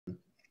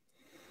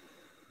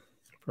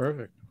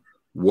Perfect.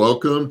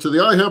 Welcome to the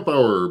iHemp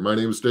Hour. My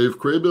name is Dave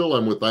Craybill.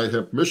 I'm with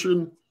iHemp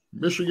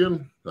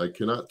Michigan. I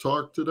cannot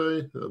talk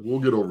today. We'll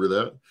get over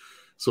that.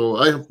 So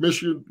iHemp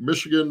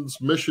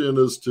Michigan's mission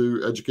is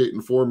to educate,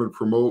 inform, and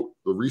promote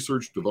the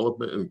research,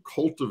 development, and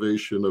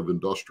cultivation of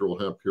industrial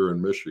hemp here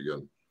in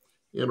Michigan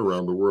and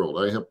around the world.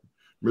 iHemp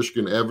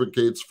Michigan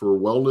advocates for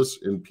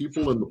wellness in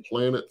people and the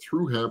planet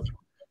through hemp,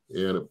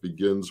 and it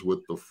begins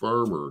with the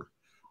farmer.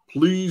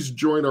 Please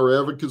join our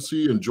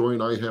advocacy and join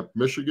iHemp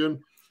Michigan.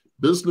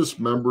 Business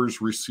members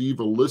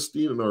receive a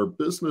listing in our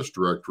business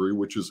directory,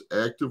 which is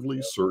actively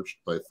searched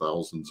by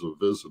thousands of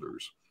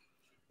visitors.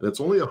 And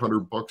it's only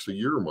 $100 a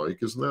year, Mike.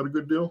 Isn't that a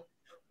good deal?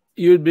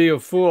 You'd be a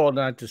fool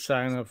not to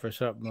sign up for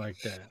something like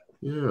that.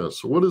 Yeah.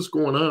 So what is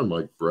going on,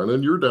 Mike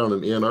Brennan? You're down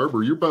in Ann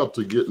Arbor. You're about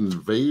to get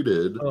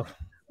invaded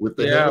with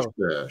the Hash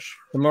Bash.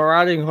 The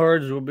marauding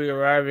hordes will be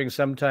arriving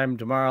sometime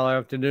tomorrow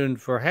afternoon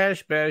for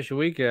Hash Bash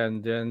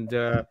weekend.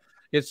 And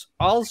it's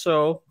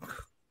also,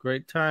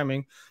 great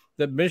timing,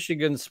 the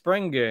Michigan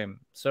spring game.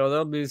 So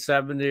there'll be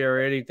 70 or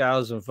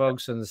 80,000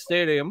 folks in the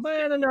stadium,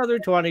 and another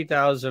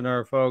 20,000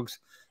 are folks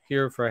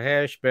here for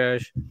Hash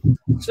Bash.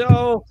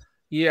 So,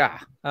 yeah,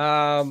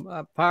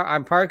 I'm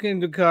parking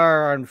the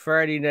car on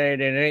Friday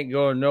night and it ain't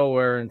going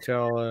nowhere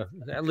until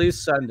at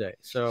least Sunday.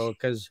 So,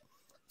 because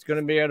it's going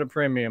to be at a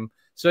premium.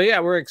 So, yeah,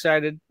 we're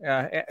excited.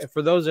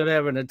 For those that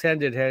haven't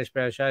attended Hash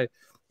Bash, I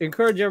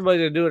encourage everybody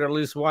to do it at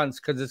least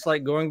once, because it's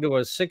like going to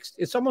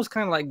it's almost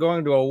kind of like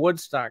going to a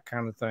Woodstock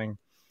kind of thing.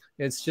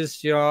 It's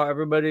just,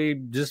 everybody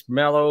just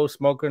mellow,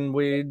 smoking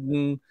weed,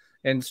 and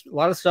a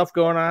lot of stuff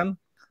going on.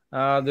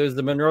 There's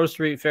the Monroe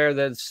Street Fair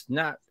that's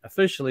not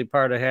officially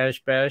part of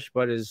Hash Bash,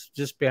 but is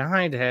just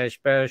behind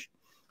Hash Bash,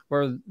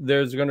 where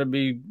there's going to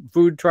be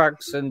food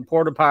trucks and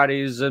porta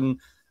potties and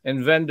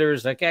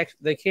vendors. They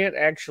can't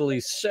actually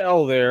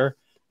sell there,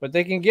 but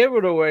they can give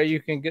it away. You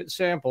can get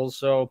samples.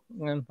 So,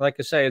 and like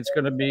I say, it's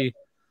going to be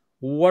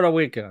what a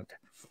weekend.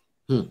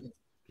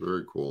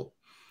 Very cool.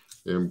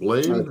 And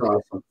Blaine? That's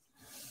awesome.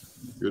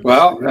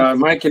 Well,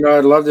 Mike,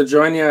 I'd love to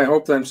join you. I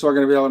hope that I'm still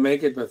going to be able to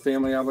make it, but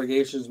family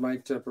obligations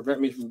might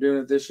prevent me from doing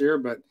it this year.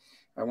 But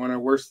I want to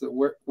wish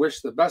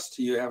the best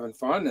to you, having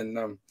fun,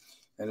 and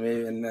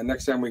maybe the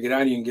next time we get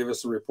on, you can give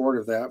us a report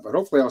of that. But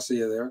hopefully, I'll see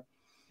you there.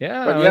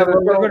 Yeah,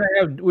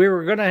 we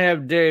were gonna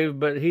have Dave,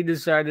 but he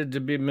decided to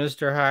be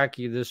Mr.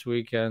 Hockey this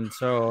weekend.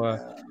 So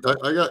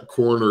I got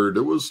cornered.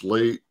 It was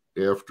late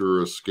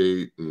after a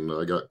skate, and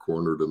I got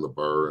cornered in the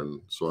bar, and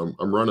so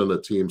I'm running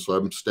a team. So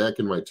I'm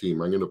stacking my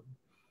team.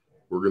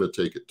 We're going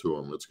to take it to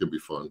them. It's going to be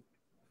fun.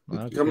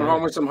 Okay. Coming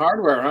home with some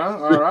hardware, huh?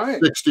 All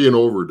right. 60 and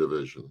over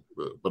division.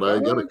 But I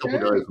got a couple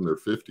guys in their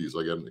 50s.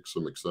 I got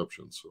some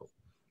exceptions, so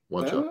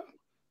watch out.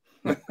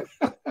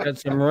 Got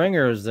some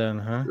ringers then,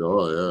 huh?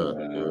 Oh,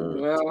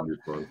 yeah. Well,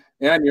 fun.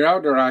 Yeah, and your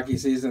outdoor hockey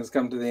season has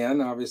come to the end,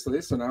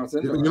 obviously, so now it's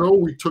indoor.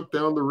 We took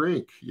down the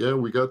rink. Yeah,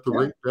 we got the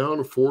rink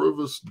down. 4 of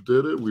us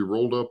did it. We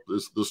rolled up.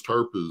 This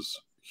tarp is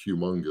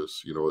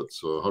humongous.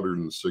 It's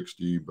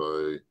 160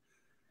 by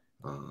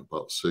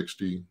about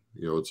 60.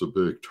 It's a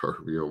big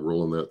tarp,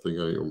 rolling that thing.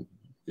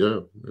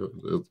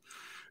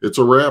 It's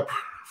a wrap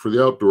for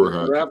the outdoor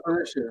hockey. Wrap for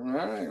this year. All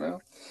right.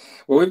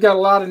 Well, we've got a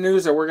lot of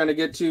news that we're going to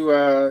get to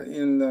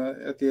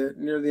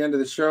near the end of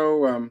the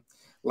show. A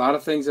lot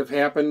of things have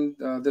happened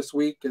this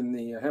week in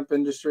the hemp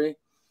industry.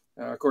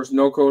 Of course,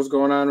 NOCO is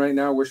going on right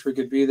now. Wish we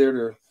could be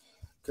there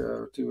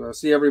to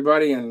see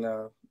everybody and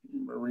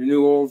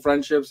renew old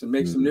friendships and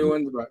make some new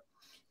ones, but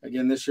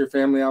again, this year,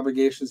 family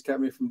obligations kept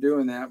me from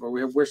doing that, but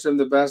we wish them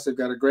the best. They've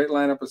got a great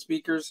lineup of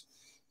speakers,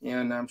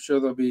 and I'm sure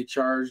they'll be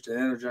charged and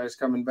energized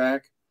coming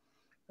back.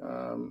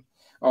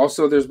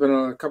 Also, there's been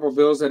a couple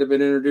bills that have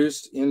been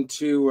introduced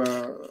into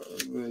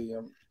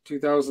the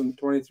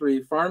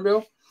 2023 Farm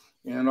Bill,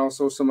 and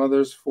also some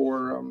others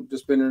for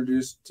just been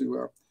introduced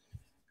to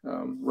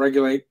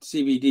regulate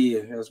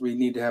CBD, as we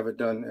need to have it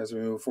done as we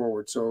move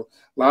forward. So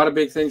a lot of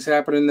big things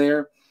happening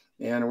there,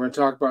 and we're going to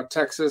talk about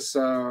Texas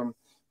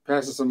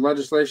passing some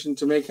legislation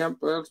to make hemp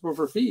eligible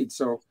for feed.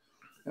 So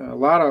a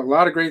lot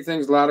of great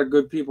things, a lot of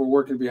good people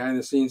working behind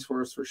the scenes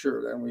for us, for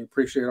sure. And we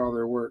appreciate all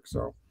their work.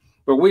 So,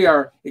 but we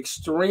are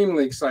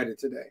extremely excited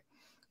today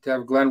to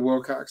have Glenn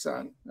Wilcox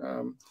on.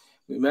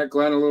 We met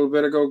Glenn a little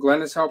bit ago.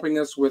 Glenn is helping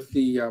us with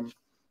the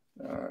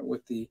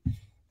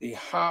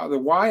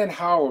why and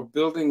how of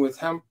building with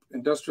hemp,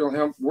 industrial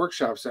hemp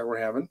workshops that we're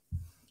having.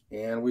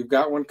 And we've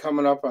got one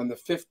coming up on the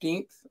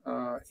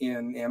 15th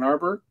in Ann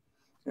Arbor.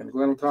 And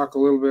Glenn will talk a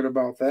little bit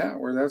about that,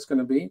 where that's going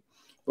to be.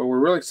 But we're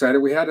really excited.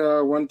 We had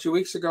one 2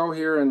 weeks ago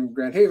here in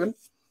Grand Haven.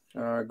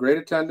 Great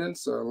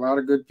attendance, a lot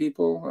of good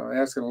people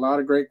asking a lot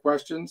of great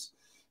questions.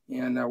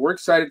 And we're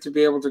excited to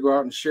be able to go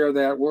out and share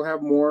that. We'll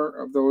have more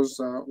of those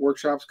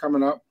workshops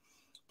coming up.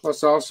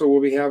 Plus, also, we'll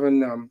be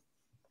having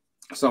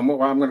some,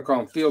 what I'm going to call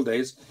them field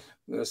days.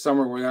 This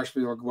summer, we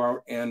actually will go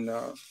out and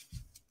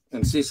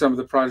see some of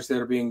the projects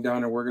that are being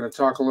done. And we're going to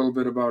talk a little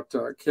bit about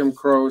Kim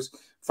Crow's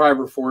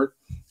Fiber Fort.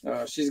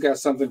 She's got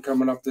something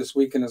coming up this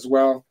weekend as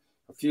well.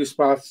 A few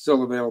spots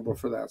still available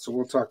for that. So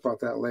we'll talk about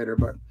that later.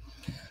 But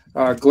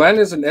Glenn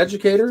is an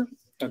educator,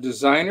 a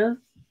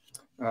designer,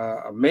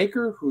 a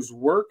maker whose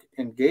work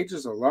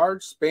engages a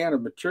large span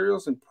of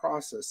materials and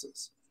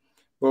processes,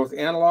 both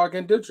analog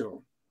and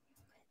digital.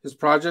 His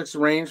projects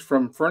range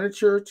from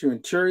furniture to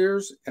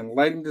interiors and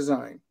lighting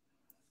design,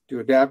 to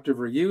adaptive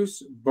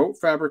reuse, boat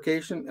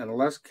fabrication, and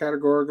less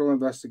categorical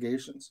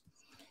investigations.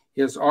 He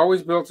has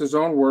always built his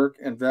own work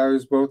and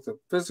values both the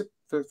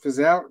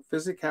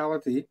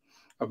physicality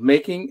of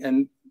making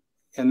and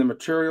the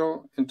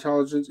material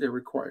intelligence it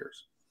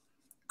requires.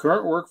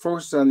 Current work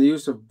focuses on the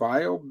use of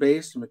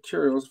bio-based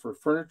materials for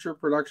furniture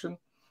production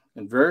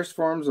and various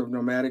forms of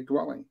nomadic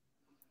dwelling.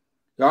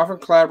 He often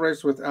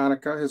collaborates with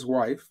Annika, his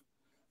wife.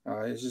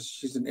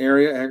 She's an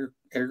area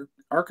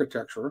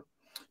architecture.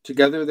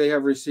 Together, they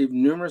have received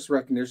numerous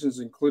recognitions,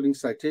 including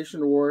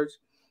citation awards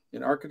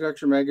in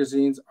architecture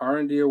magazines,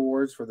 R&D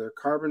awards for their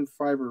carbon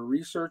fiber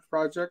research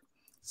project,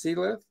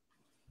 Sealith,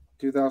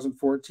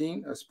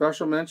 2014, a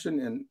special mention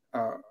in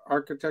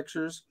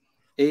Architecture's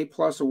A+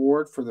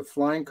 award for the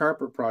Flying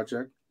Carpet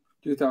Project,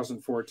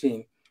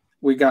 2014.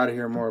 We got to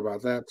hear more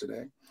about that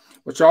today.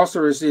 Which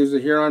also receives the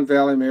Huron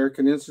Valley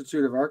American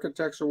Institute of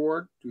Architects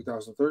Award,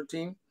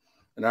 2013,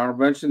 an honorable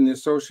mention in the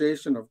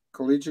Association of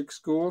Collegiate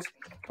Schools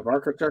of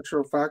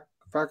Architectural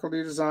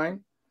Faculty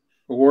Design,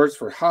 awards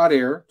for Hot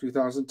Air,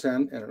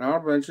 2010, and an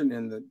honorable mention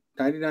in the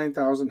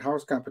 99,000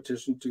 House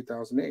Competition,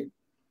 2008.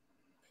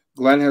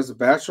 Glenn has a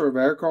Bachelor of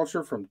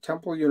Agriculture from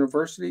Temple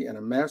University and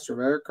a Master of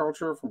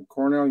Agriculture from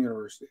Cornell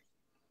University.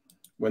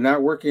 When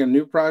not working on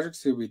new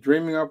projects, he'll be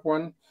dreaming up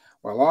one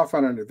while off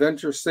on an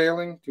adventure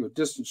sailing to a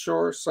distant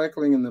shore,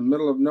 cycling in the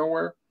middle of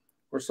nowhere,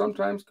 or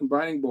sometimes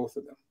combining both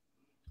of them.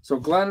 So,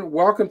 Glenn,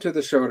 welcome to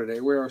the show today.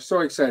 We are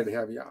so excited to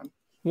have you on.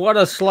 What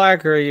a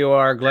slacker you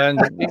are, Glenn.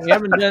 You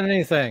haven't done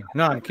anything.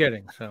 No, I'm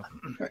kidding. So,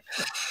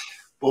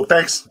 well,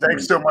 thanks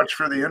so much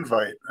for the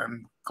invite.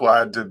 I'm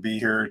glad to be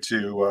here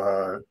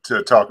to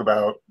talk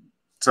about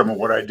some of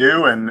what I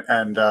do and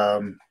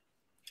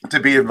to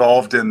be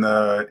involved in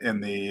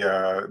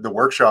the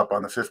workshop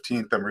on the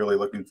 15th. I'm really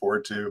looking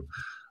forward to.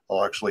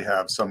 I'll actually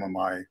have some of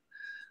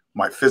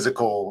my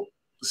physical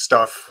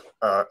stuff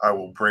I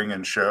will bring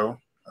and show.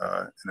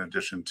 In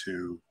addition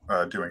to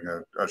doing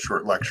a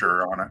short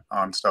lecture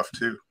on stuff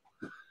too,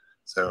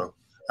 so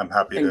I'm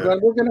happy to.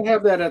 Glenn, we're going to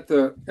have that at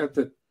the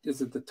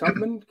is it the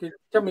Taubman? Can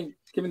you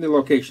give me the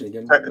location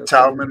again?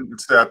 Taubman.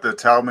 It's at the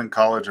Taubman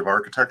College of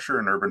Architecture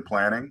and Urban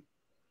Planning,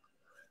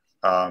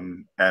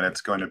 and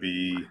it's going to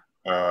be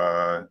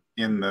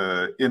in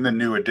the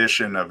new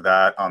edition of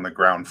that on the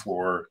ground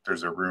floor.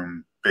 There's a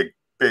room,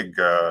 big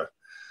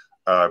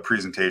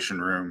presentation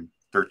room,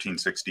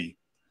 1360.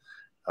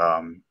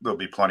 There'll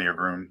be plenty of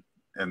room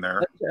in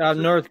there. That's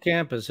on North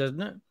Campus, isn't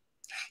it?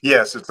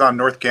 Yes, it's on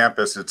North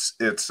Campus. It's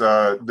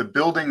the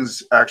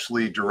building's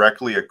actually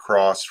directly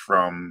across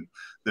from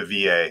the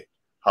VA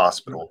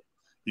hospital.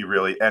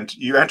 You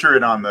enter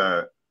it on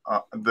the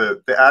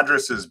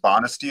address is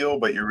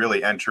Bonesteel, but you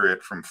really enter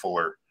it from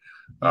Fuller.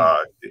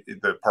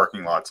 The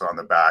parking lot's on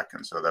the back,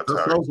 and so that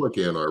sounds like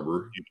Ann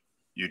Arbor.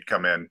 You'd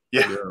come in.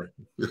 Yeah.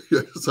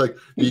 It's like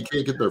you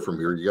can't get there from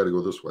here. You got to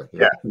go this way.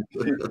 Yeah.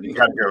 You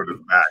got to go to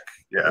the back.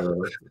 Yeah.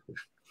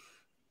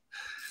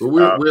 But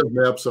we have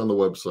maps on the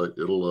website.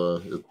 It'll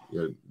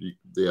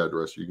the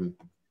address you can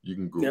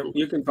Google. Yep,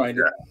 you can find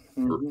it.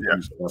 Yeah.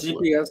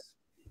 GPS.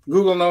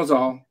 Google knows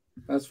all.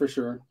 That's for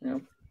sure. Yeah.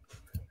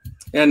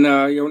 And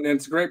and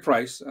it's a great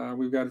price.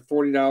 We've got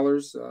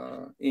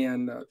 $40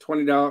 and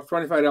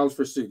 $25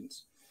 for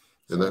students.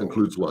 And that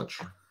includes lunch.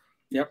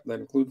 Yep, that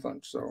includes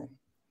lunch. So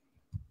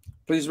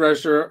please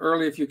register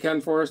early if you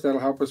can for us. That'll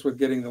help us with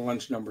getting the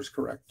lunch numbers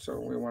correct. So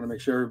we want to make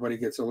sure everybody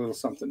gets a little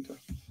something.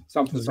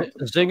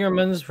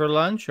 Zingerman's for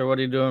lunch, or what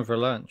are you doing for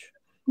lunch?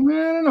 I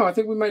don't know. I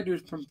think we might do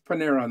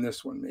Panera on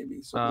this one,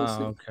 maybe. So we'll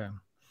see. Okay.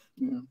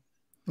 Yeah.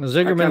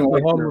 Zingerman's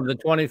the home of the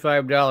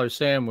 $25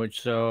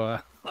 sandwich. So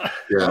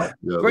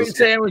great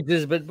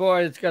sandwiches, but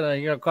boy, it's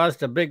gonna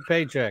cost a big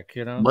paycheck.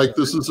 Mike,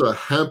 this is a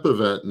hemp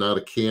event, not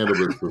a cannabis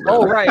event.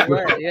 Oh, right,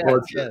 yeah.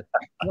 Okay.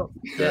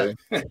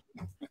 Yeah.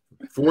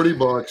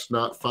 $40,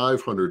 not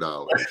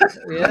 $500.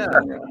 Yeah.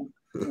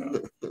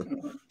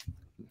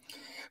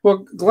 Well,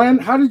 Glenn,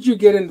 how did you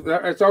get in?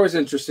 It's always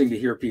interesting to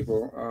hear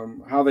people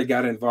how they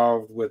got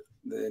involved with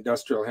the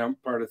industrial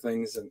hemp part of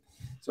things, and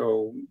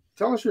so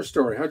tell us your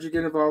story. How'd you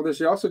get involved with this?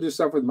 You also do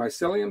stuff with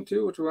mycelium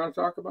too, which we want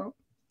to talk about.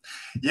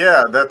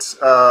 Yeah, that's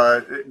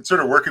sort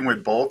of working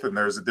with both, and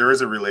there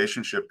is a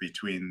relationship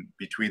between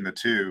the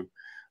two.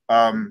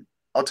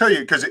 I'll tell you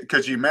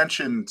because you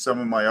mentioned some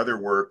of my other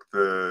work,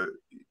 the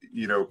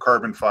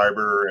carbon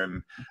fiber,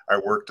 and I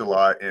worked a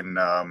lot in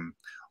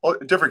all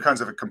different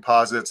kinds of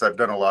composites. I've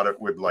done a lot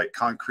with like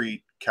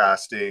concrete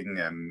casting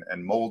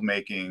and mold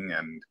making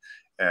and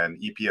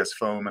EPS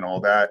foam and all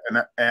that.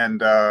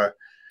 And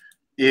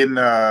in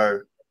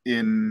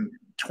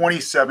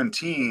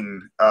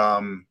 2017,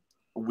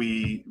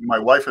 my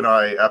wife and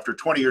I, after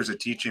 20 years of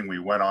teaching, we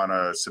went on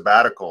a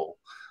sabbatical.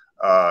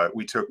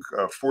 We took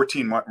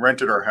 14 months,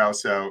 rented our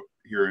house out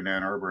here in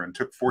Ann Arbor, and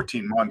took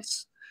 14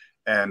 months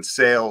and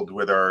sailed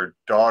with our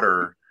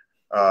daughter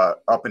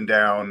up and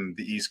down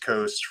the East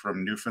Coast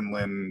from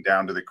Newfoundland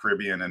down to the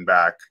Caribbean and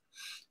back.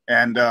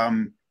 And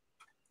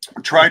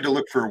tried to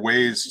look for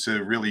ways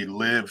to really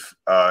live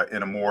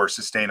in a more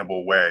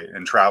sustainable way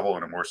and travel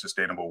in a more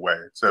sustainable way.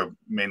 So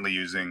mainly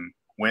using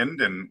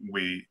wind, and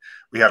we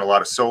had a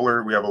lot of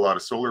solar. We have a lot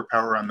of solar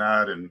power on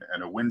that, and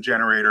a wind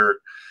generator.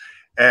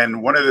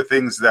 And one of the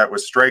things that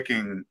was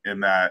striking in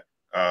that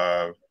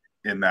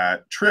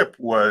trip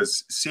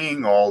was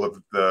seeing all of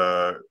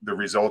the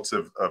results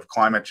of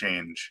climate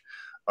change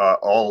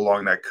all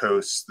along that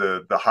coast,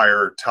 the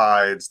higher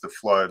tides, the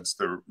floods,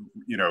 the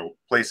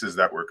places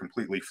that were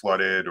completely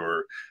flooded,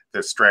 or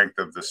the strength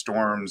of the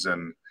storms.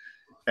 And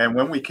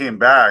when we came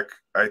back,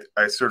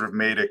 I sort of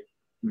made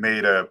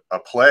a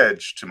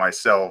pledge to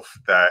myself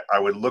that I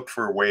would look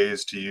for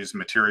ways to use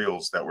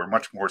materials that were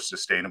much more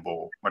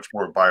sustainable, much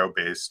more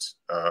bio-based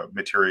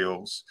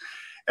materials.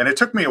 And it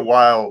took me a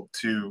while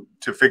to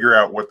figure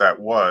out what that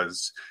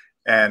was.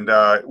 And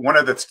one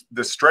of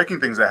the striking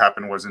things that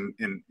happened was in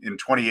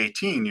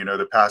 2018,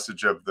 the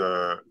passage of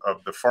the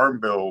Farm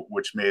Bill,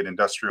 which made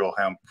industrial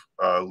hemp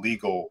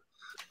legal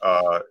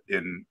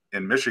in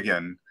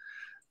Michigan.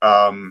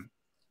 I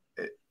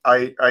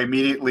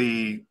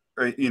immediately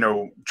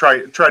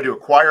tried to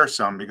acquire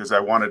some because I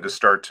wanted to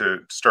start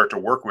to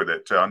work with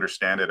it, to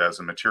understand it as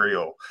a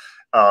material.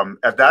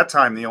 At that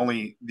time, the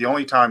only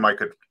time I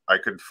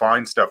could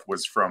find stuff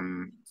was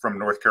from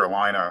North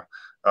Carolina.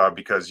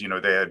 Because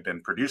they had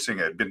been producing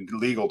it, been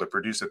legal to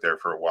produce it there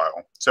for a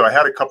while. So I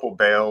had a couple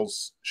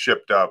bales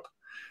shipped up,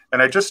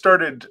 and I just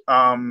started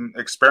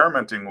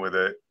experimenting with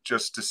it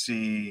just to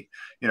see,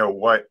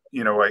 I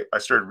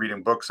started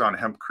reading books on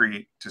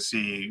hempcrete to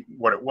see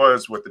what it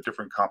was, what the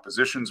different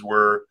compositions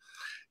were,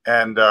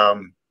 and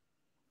I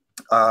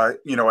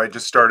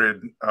just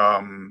started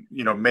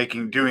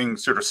doing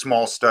sort of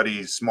small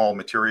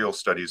material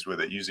studies with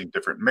it, using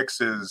different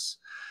mixes,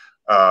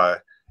 and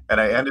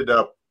I ended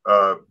up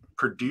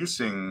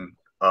producing,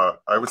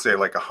 I would say,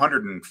 like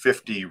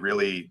 150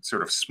 really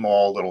sort of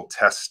small little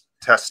test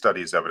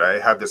studies of it.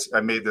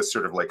 I made this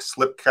sort of like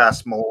slip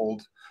cast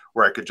mold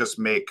where I could just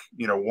make,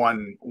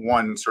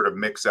 one sort of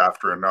mix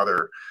after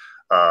another,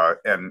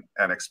 and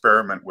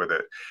experiment with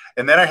it.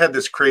 And then I had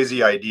this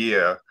crazy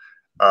idea,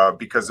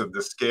 because of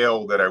the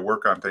scale that I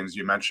work on things.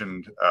 You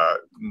mentioned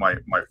my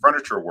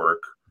furniture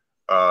work,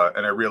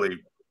 and I really,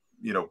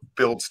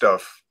 build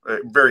stuff,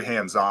 very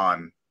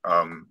hands-on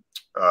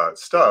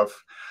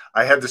stuff.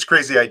 I had this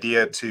crazy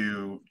idea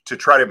to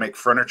try to make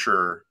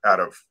furniture out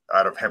of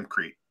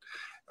hempcrete,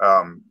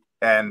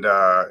 and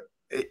I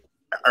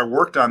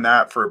worked on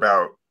that for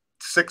about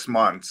 6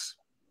 months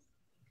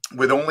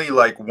with only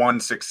like one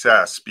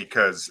success,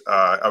 because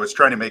I was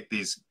trying to make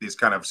these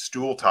kind of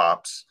stool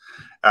tops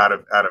out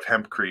of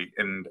hempcrete,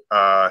 and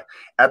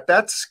at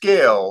that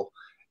scale,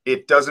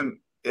 it doesn't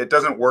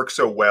work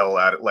so well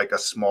at like a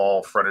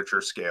small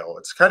furniture scale.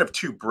 It's kind of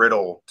too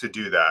brittle to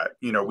do that.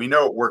 We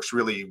know it works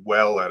really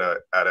well at a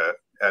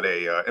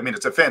I mean,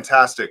 it's a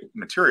fantastic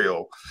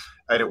material,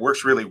 and it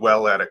works really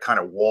well at a kind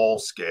of wall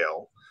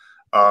scale.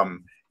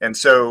 And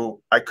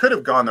so I could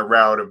have gone the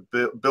route of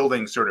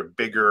building sort of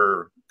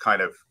bigger,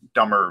 kind of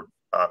dumber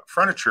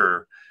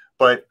furniture,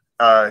 but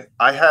I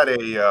had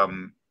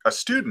a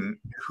student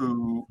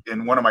who,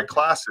 in one of my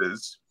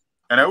classes,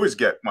 and I always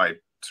get my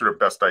sort of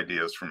best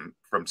ideas from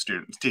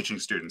students, teaching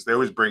students. They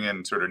always bring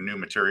in sort of new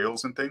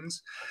materials and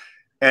things.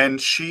 And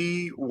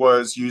she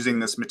was using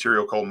this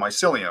material called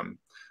mycelium,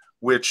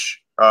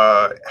 which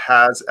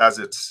has as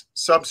its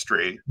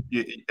substrate,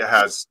 it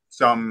has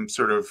some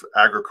sort of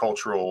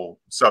agricultural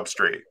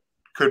substrate.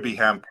 Could be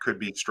hemp, could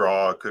be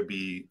straw, could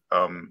be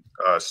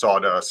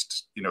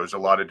sawdust. There's a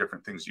lot of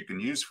different things you can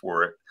use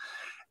for it.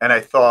 And I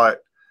thought,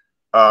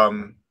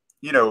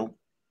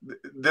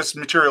 this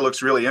material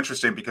looks really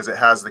interesting because it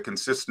has the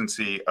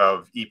consistency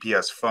of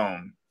EPS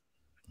foam,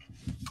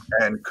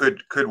 and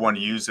could one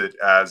use it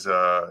as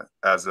a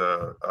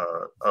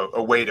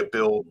way to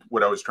build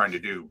what I was trying to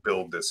do,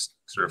 build this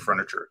sort of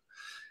furniture.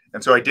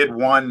 And so I did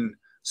one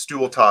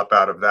stool top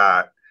out of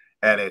that,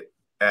 and it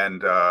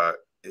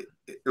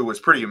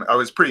was I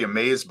was pretty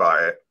amazed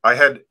by it. I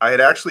had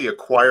actually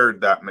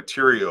acquired that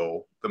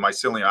material, the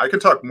mycelium. I can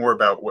talk more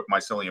about what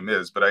mycelium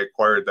is, but I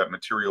acquired that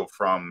material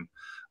from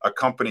a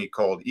company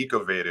called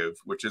Ecovative,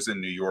 which is in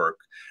New York.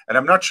 And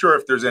I'm not sure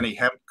if there's any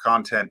hemp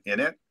content in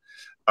it,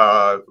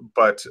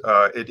 but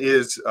it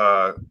is,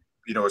 a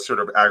sort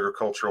of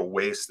agricultural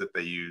waste that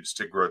they use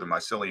to grow the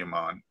mycelium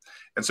on.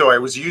 And so I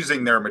was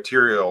using their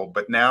material,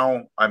 but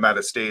now I'm at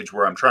a stage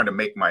where I'm trying to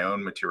make my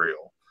own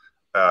material,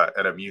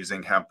 and I'm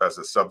using hemp as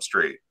a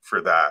substrate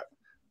for that,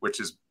 which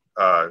has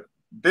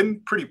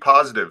been pretty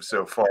positive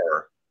so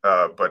far.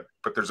 But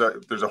there's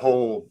a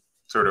whole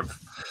sort of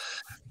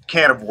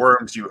can of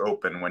worms you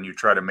open when you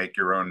try to make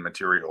your own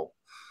material,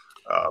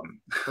 grow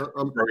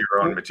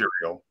your own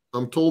material.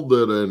 I'm told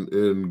that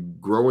in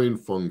growing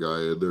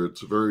fungi, that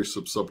it's very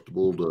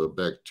susceptible to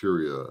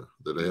bacteria,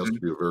 that it has to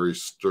be a very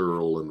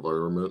sterile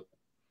environment.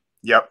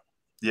 Yep.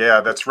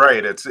 Yeah, that's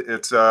right. It's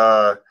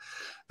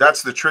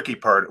that's the tricky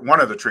part.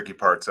 One of the tricky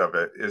parts of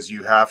it is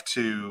you have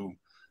to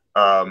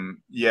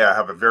yeah,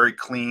 have a very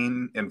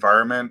clean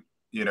environment.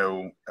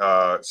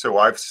 So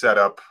I've set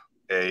up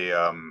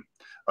a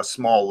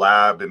small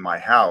lab in my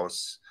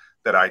house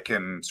that I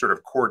can sort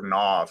of cordon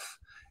off,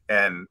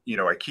 and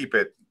I keep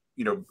it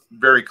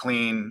very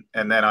clean.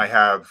 And then I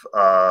haven't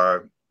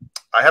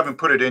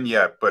put it in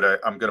yet, but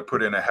I'm going to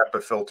put in a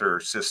HEPA filter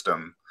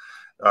system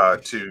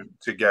to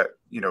get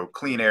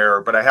clean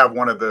air. But I have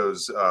one of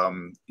those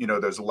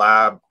those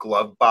lab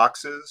glove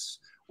boxes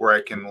where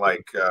I can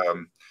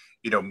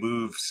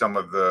move some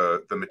of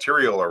the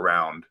material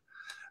around.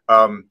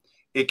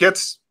 It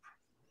gets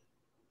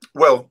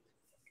well.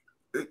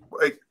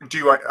 I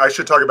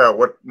should talk about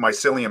what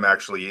mycelium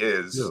actually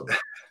is. Yeah,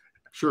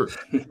 sure.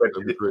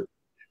 That'd be great.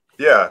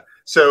 Yeah.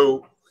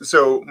 So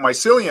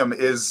mycelium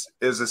is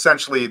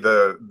essentially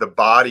the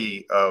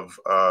body of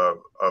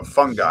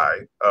fungi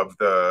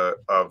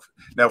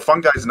now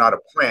fungi is not a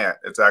plant.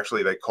 It's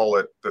actually, they call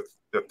it the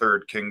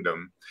third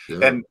kingdom. Yeah.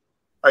 And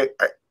I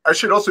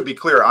should also be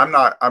clear, I'm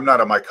not a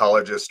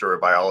mycologist or a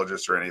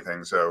biologist or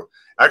anything. So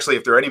actually,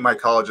 if there are any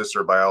mycologists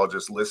or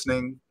biologists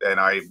listening and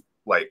I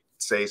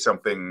say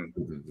something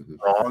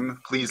wrong,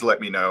 please let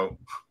me know.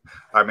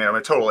 I mean, I'm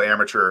a total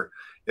amateur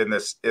in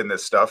this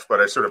stuff, but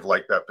I sort of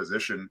like that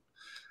position.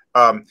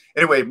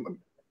 Anyway,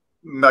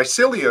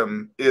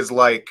 mycelium is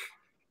like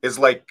it's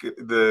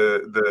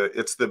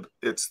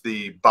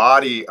the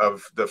body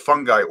of the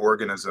fungi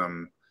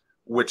organism,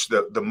 which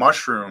the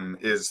mushroom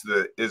is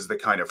the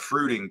kind of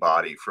fruiting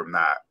body from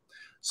that.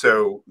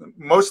 So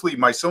mostly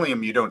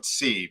mycelium you don't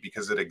see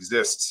because it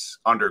exists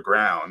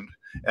underground,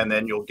 and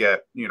then you'll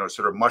get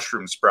sort of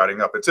mushrooms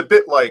sprouting up. It's a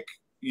bit like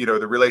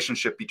the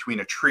relationship between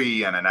a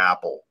tree and an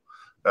apple.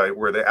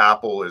 Where the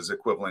apple is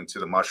equivalent to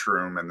the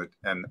mushroom, and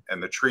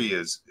the tree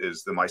is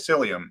the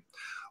mycelium.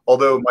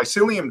 Although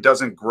mycelium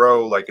doesn't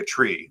grow like a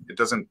tree, it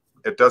doesn't.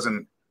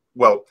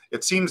 Well,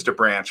 it seems to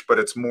branch, but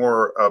it's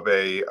more of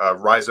a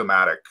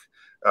rhizomatic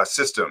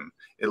system.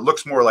 It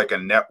looks more like a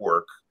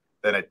network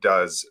than it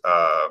does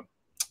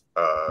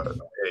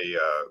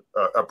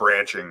a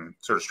branching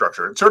sort of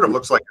structure. It sort of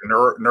looks like a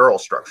neural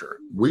structure.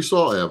 We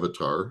saw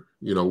Avatar,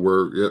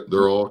 where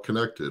they're all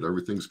connected.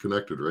 Everything's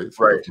connected, right?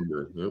 Right.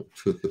 Yep.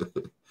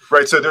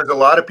 Right. So there's a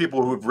lot of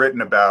people who've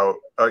written about,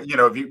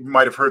 you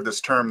might have heard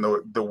this term,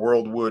 the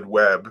World Wood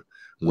Web,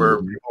 where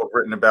people have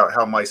written about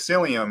how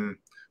mycelium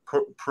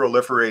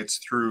proliferates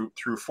through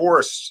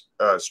forest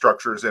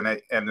structures,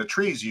 and the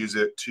trees use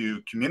it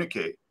to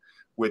communicate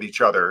with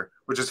each other,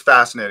 which is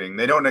fascinating.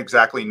 They don't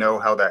exactly know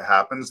how that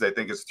happens. They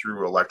think it's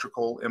through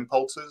electrical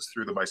impulses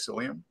through the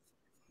mycelium.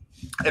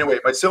 Anyway,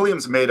 mycelium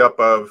is made up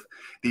of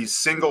these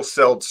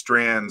single-celled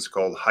strands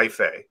called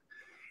hyphae,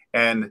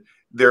 and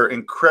they're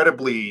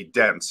incredibly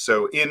dense.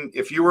 So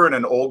if you were in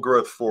an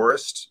old-growth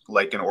forest,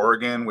 like in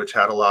Oregon, which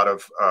had a lot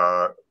of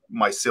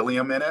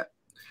mycelium in it,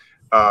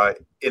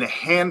 in a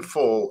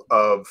handful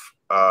of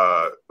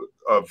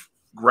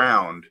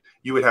ground,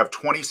 you would have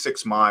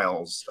 26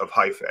 miles of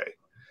hyphae.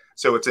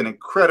 So it's an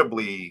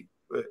incredibly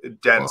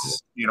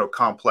dense,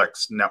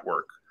 complex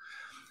network.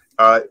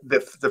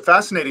 The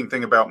fascinating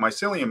thing about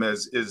mycelium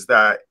is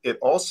that it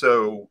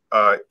also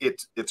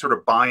it sort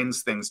of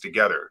binds things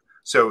together.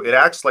 So it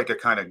acts like a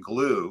kind of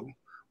glue.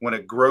 When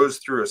it grows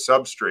through a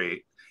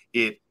substrate,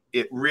 it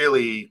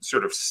really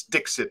sort of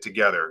sticks it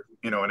together,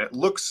 and it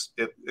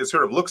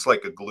sort of looks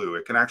like a glue.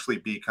 It can actually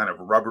be kind of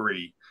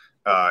rubbery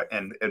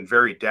and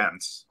very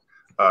dense,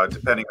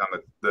 depending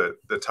on the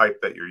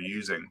type that you're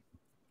using.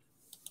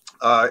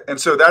 And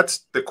so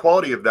that's the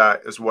quality of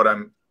that is what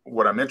I'm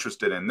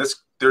interested in.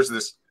 There's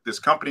this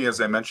company,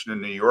 as I mentioned,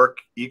 in New York,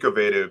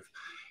 Ecovative,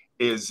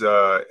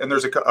 and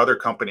there's other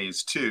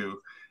companies too.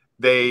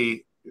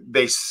 They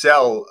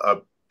sell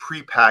a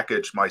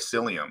prepackaged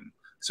mycelium,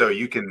 so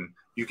you can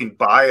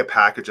buy a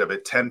package of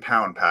it,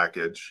 10-pound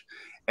package,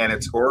 and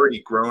it's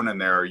already grown in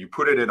there. You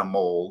put it in a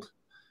mold,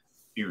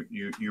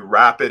 you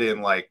wrap it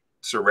in like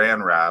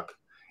saran wrap,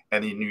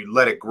 and then you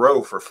let it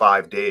grow for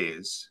 5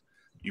 days.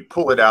 You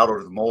pull it out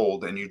of the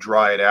mold and you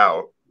dry it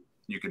out.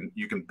 You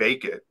can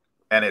bake it,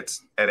 and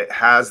it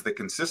has the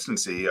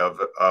consistency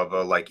of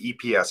a like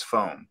EPS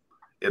foam.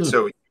 And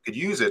so you could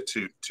use it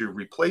to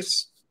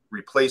replace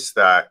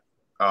that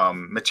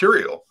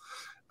material.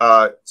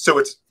 So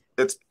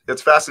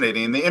it's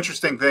fascinating. And the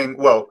interesting thing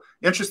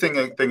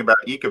about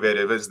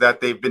Ecovative is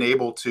that they've been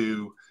able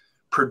to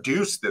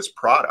produce this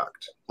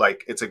product.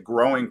 Like, it's a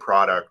growing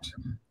product,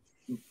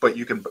 but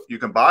you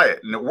can buy it,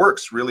 and it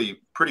works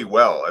really pretty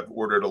well. I've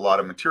ordered a lot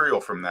of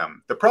material from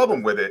them. The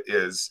problem with it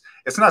is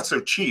it's not so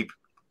cheap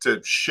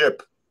to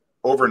ship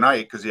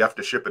overnight, because you have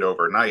to ship it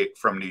overnight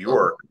from New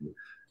York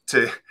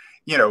to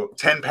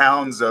 10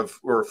 pounds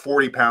or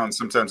 40 pounds.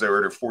 Sometimes I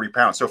order 40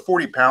 pounds. So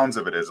 40 pounds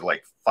of it is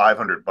like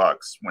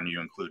 $500 when you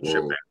include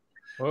shipping.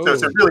 Whoa. So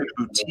it's a really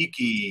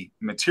boutique-y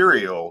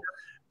material,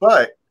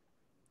 but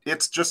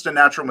it's just a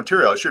natural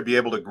material. I should be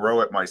able to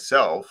grow it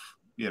myself.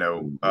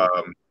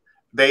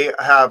 They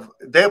have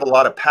a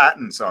lot of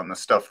patents on the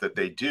stuff that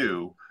they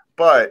do,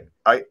 but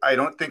I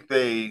don't think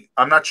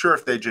I'm not sure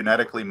if they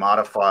genetically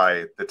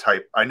modify the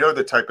type. I know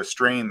the type of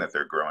strain that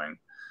they're growing,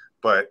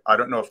 but I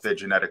don't know if they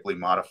genetically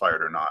modify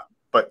it or not.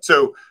 But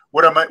so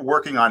what I'm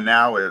working on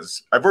now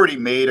is I've already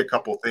made a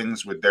couple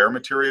things with their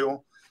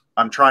material.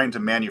 I'm trying to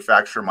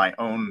manufacture my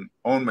own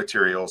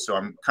material, so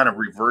I'm kind of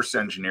reverse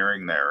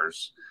engineering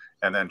theirs,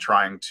 and then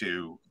trying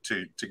to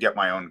get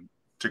my own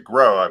to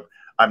grow.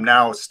 I'm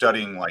now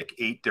studying like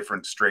 8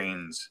 different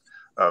strains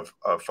of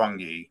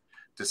fungi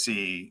to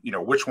see, you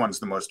know, which one's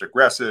the most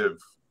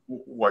aggressive,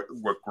 what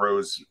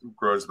grows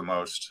the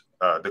most,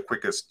 the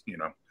quickest, you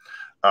know.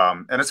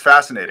 And it's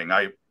fascinating.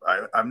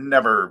 I've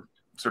never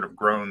sort of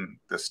grown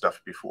this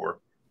stuff before.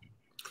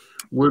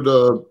 Would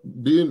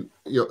being,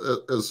 you know,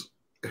 as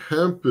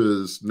hemp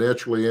is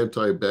naturally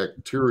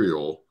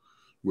antibacterial,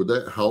 would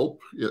that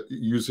help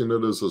using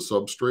it as a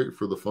substrate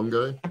for the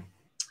fungi?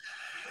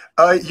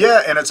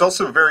 Yeah, and it's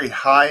also very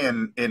high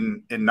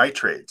in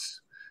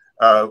nitrates.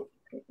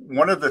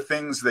 One of the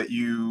things that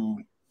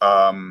you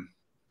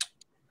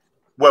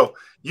well,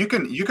 you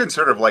can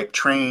sort of like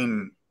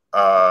train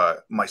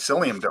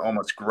mycelium to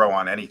almost grow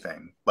on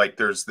anything. Like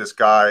there's this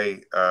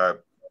guy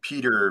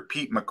Pete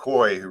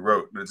McCoy, who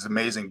wrote this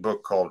amazing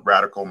book called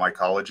Radical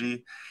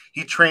Mycology.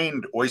 He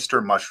trained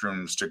oyster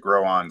mushrooms to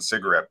grow on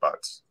cigarette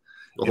butts.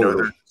 You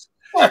know,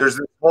 there's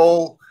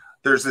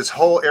this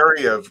whole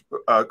area of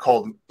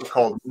called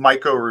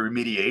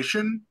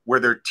mycoremediation, where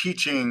they're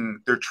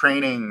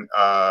training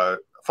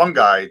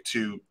fungi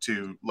to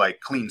like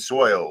clean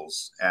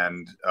soils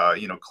and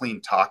you know,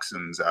 clean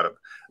toxins out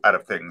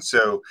of things.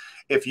 So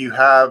if you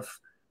have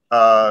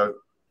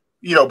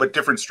you know, but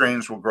different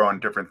strains will grow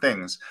on different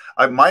things.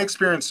 My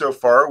experience so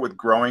far with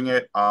growing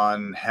it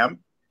on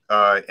hemp,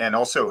 and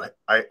also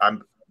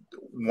I'm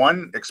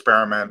one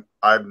experiment,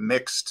 I've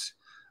mixed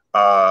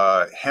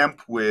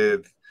hemp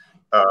with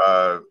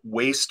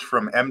waste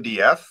from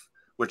MDF,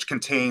 which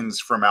contains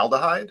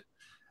formaldehyde.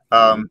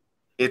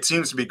 It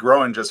seems to be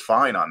growing just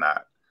fine on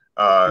that.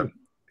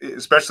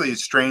 Especially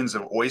strains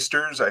of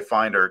oysters, I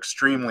find, are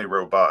extremely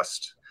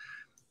robust.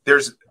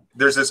 There's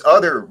this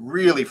other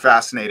really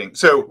fascinating.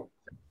 So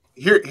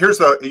here's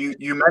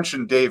you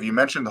mentioned, Dave, you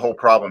mentioned the whole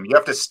problem. You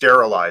have to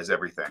sterilize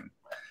everything.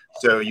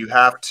 So you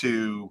have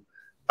to,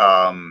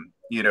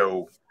 you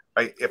know,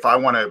 if I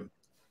want to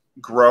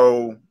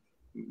grow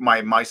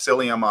my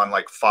mycelium on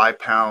like 5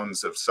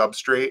 pounds of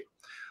substrate,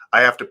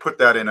 I have to put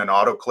that in an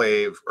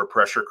autoclave or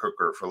pressure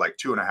cooker for like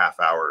 2.5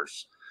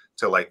 hours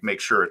to like make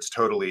sure it's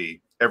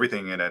totally,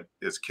 everything in it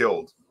is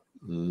killed.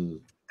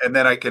 And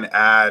then I can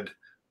add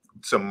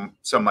some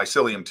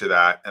mycelium to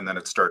that, and then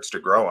it starts to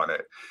grow on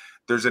it.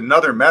 There's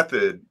another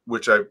method,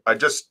 which I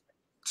just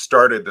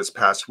started this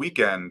past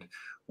weekend,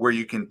 where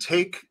you can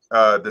take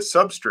the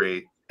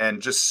substrate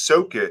and just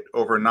soak it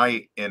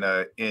overnight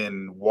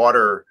in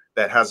water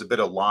that has a bit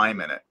of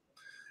lime in it,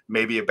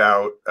 maybe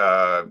about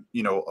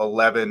you know,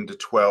 11 to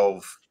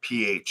 12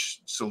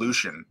 pH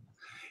solution,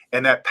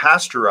 and that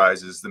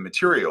pasteurizes the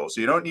material. So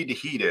you don't need to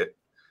heat it.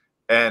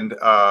 And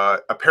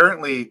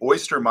apparently,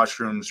 oyster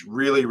mushrooms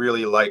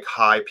really like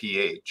high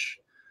pH.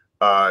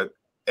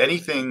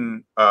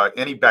 Anything,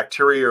 any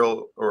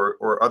bacterial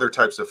or other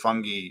types of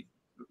fungi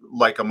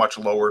like a much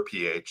lower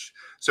pH.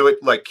 So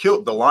it like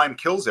the lime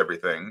kills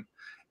everything,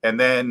 and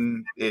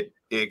then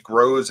it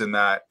grows in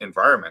that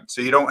environment.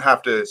 So you don't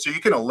have to. So you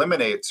can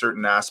eliminate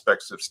certain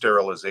aspects of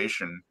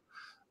sterilization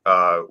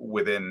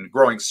within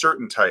growing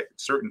certain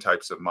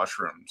types of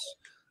mushrooms.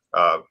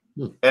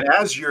 And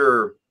as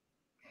you're,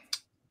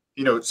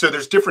 you know, so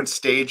there's different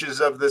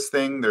stages of this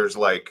thing. There's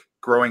like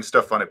growing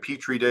stuff on a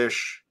petri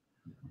dish,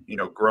 you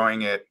know,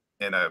 growing it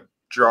in a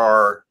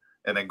jar,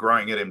 and then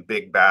growing it in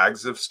big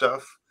bags of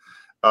stuff.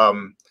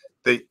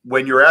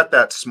 When you're at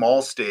that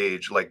small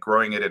stage, like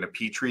growing it in a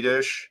petri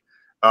dish,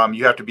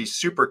 you have to be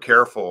super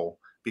careful,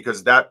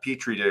 because that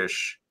petri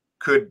dish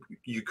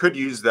you could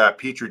use that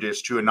petri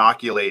dish to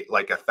inoculate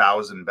like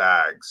 1,000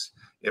 bags.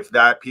 If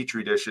that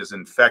petri dish is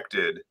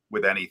infected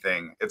with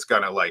anything, it's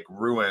gonna like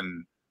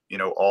ruin, you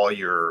know, all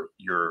your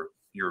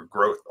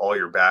growth, all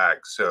your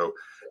bags. So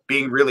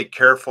being really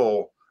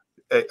careful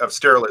of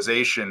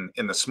sterilization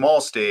in the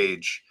small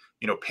stage,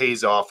 you know,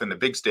 pays off in the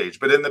big stage.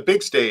 But in the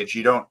big stage,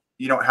 you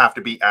don't have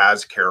to be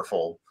as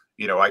careful.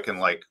 You know, I can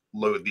like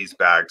load these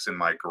bags in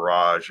my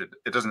garage.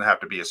 It doesn't have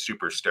to be a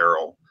super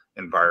sterile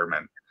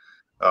environment.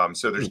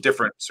 So there's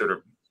different sort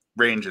of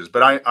ranges,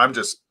 but I'm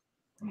just,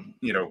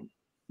 you know,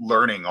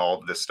 learning all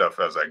of this stuff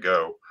as I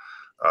go.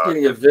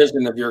 Getting a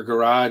vision of your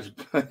garage.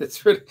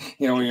 It's really,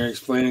 you know, when you're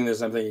explaining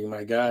this, I'm thinking,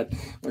 my God,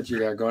 what you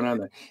got going on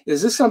there.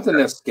 Is this something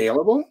that's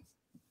scalable?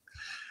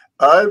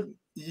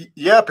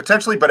 Yeah,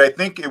 potentially, but I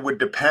think it would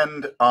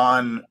depend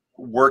on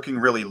working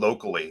really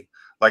locally.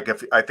 Like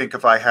if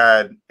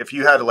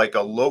you had like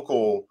a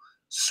local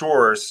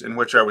source in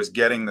which I was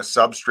getting the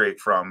substrate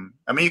from,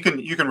 I mean,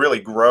 you can really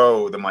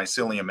grow the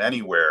mycelium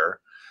anywhere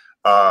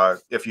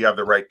if you have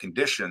the right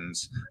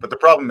conditions. But the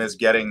problem is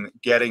getting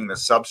the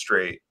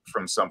substrate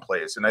from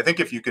someplace. And I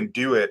think if you can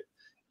do it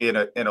in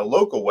a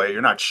local way,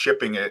 you're not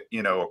shipping it,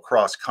 you know,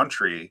 across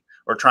country,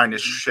 or trying to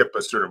ship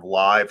a sort of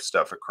live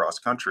stuff across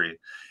country.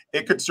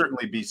 It could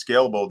certainly be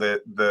scalable.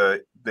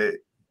 The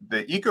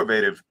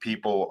Ecovative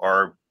people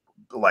are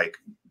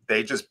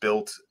they just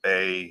built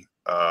a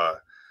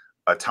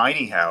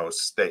tiny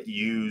house that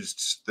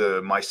used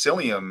the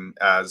mycelium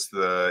as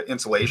the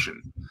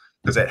insulation,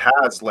 because it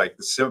has like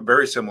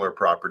very similar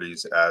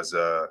properties as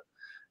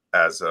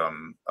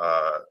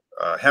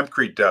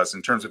hempcrete does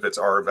in terms of its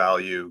R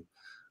value,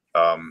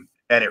 and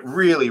it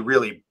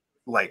really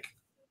like,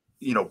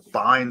 you know,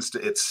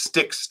 it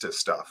sticks to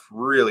stuff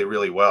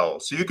really well.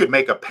 So you could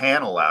make a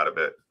panel out of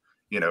it,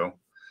 you know.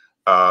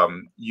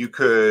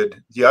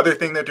 The other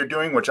thing that they're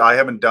doing, which I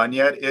haven't done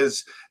yet,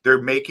 is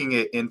they're making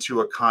it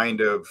into a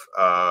kind of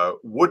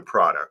wood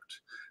product.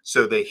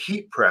 So they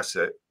heat press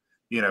it,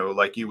 you know,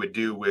 like you would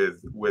do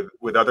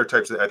with other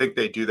types of, I think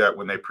they do that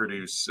when they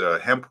produce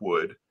hemp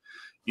wood.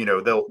 You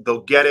know,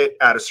 they'll get it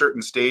at a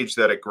certain stage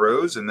that it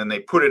grows, and then they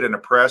put it in a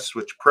press,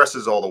 which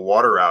presses all the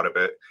water out of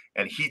it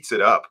and heats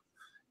it up,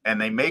 and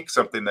they make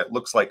something that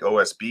looks like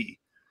OSB.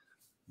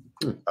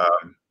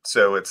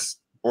 So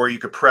or you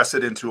could press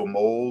it into a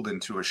mold,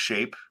 into a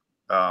shape.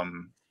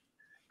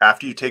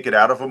 After you take it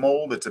out of a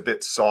mold, it's a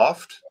bit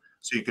soft,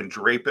 so you can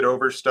drape it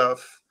over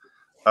stuff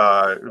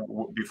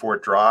before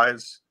it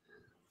dries.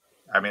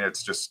 I mean,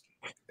 it's just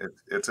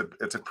it's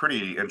a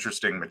pretty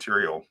interesting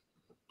material.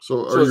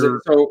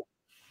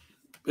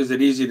 Is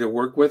it easy to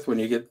work with when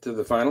you get to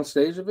the final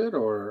stage of it?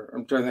 Or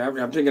I'm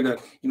thinking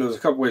that, you know, there's a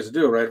couple ways to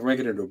do it, right? If we make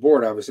it into a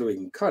board, obviously we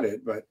can cut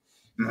it, but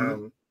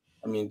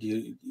I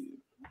mean,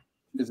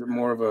 is it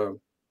more of a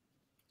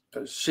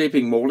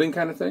shaping, molding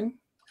kind of thing?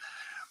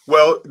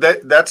 Well,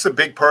 that's a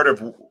big part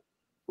of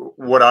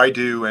what I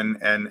do,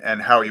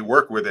 and how you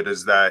work with it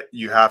is that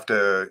you have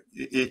to,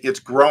 it's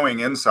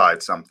growing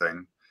inside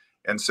something.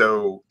 And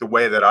so the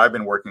way that I've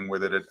been working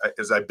with it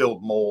is I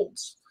build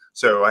molds.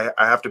 So I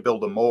have to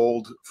build a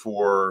mold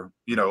for,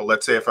 you know,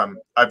 let's say if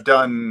I've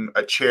done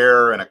a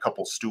chair and a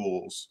couple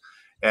stools,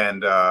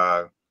 and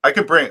I'll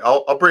bring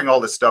all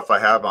this stuff I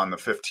have on the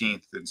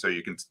 15th, and so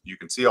you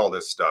can see all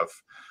this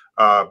stuff.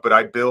 But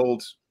I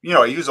build, you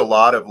know, I use a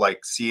lot of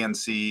like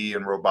CNC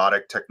and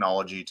robotic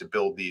technology to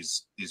build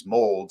these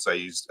molds.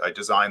 I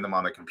design them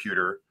on the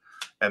computer,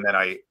 and then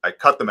I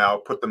cut them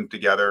out, put them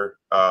together,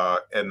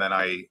 and then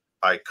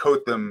I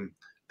coat them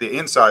the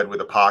inside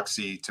with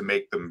epoxy to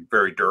make them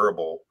very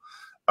durable.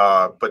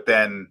 But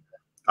then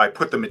I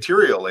put the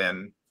material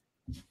in,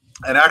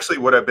 and actually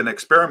what I've been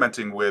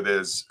experimenting with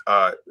is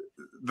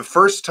the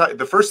first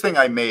thing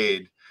I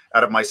made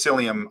out of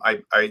mycelium,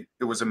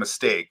 it was a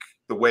mistake,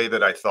 the way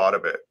that I thought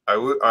of it.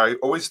 I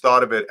always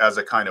thought of it as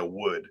a kind of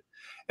wood,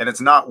 and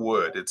it's not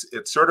wood.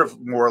 It's sort of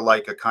more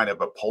like a kind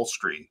of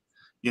upholstery.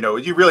 You know,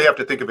 you really have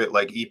to think of it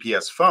like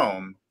EPS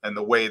foam, and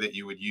the way that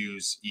you would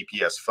use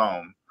EPS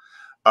foam.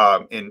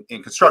 In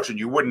construction,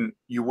 you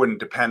wouldn't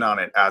depend on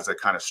it as a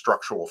kind of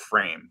structural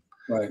frame.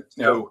 Right.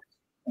 So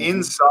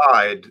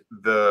inside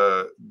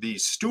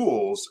these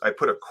stools, I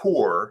put a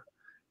core,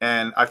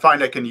 and I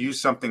find I can use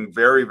something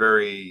very,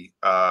 very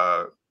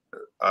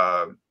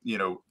you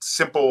know,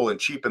 simple and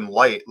cheap and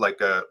light, like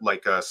a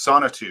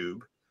sonotube,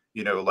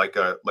 you know, like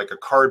a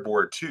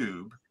cardboard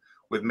tube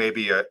with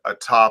maybe a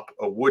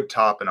wood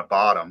top and a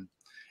bottom,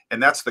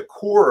 and that's the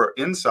core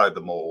inside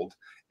the mold.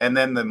 And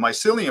then the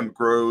mycelium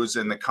grows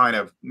in the kind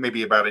of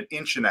maybe about 1.5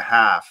 inches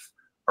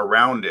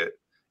around it,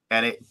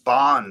 and it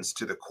bonds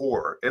to the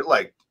core. It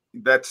like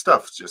that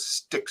stuff just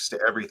sticks to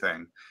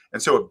everything.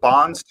 And so it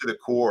bonds to the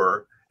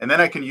core, and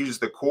then I can use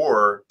the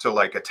core to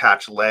like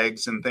attach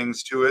legs and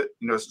things to it.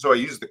 You know, so I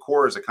use the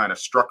core as a kind of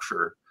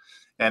structure,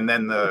 and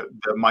then the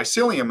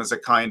mycelium is a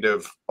kind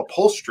of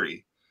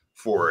upholstery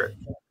for it,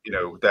 you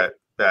know, that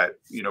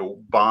you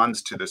know,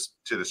 bonds to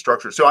the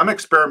structure. So I'm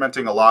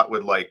experimenting a lot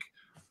with like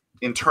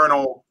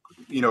internal,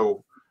 you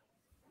know,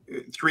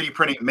 3D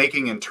printing,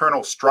 making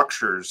internal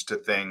structures to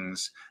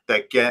things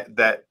that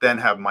then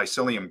have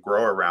mycelium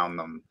grow around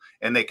them,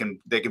 and they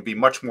can be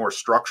much more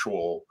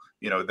structural,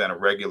 you know, than a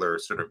regular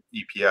sort of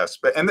EPS.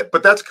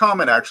 But that's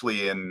common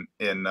actually in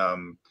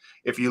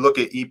if you look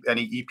at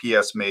any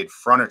EPS made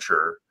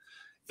furniture,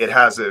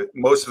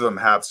 most of them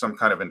have some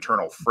kind of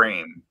internal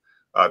frame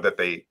that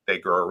they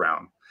grow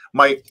around.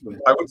 I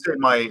would say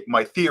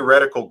my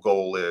theoretical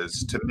goal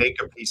is to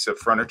make a piece of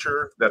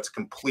furniture that's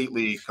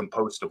completely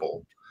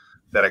compostable,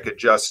 that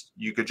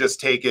you could just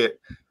take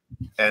it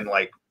and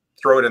like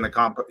throw it in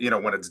the you know,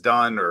 when it's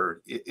done,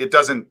 or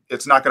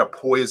it's not going to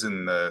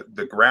poison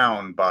the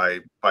ground by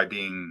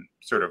being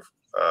sort of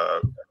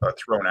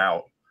thrown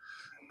out,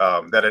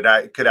 that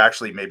it could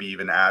actually maybe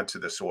even add to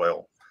the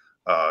soil,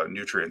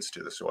 nutrients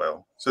to the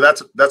soil. So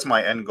that's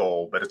my end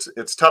goal, but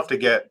it's tough to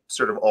get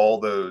sort of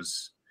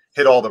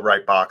hit all the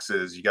right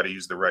boxes. You got to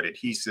use the right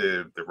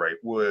adhesive, the right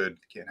wood,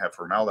 can't have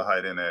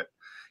formaldehyde in it,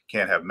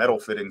 can't have metal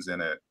fittings in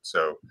it.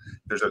 So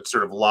there's a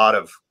sort of lot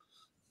of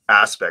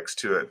aspects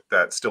to it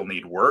that still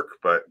need work,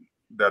 but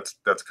that's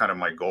kind of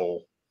my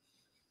goal.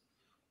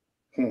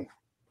 Mike,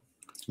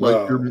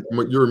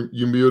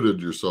 you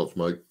muted yourself,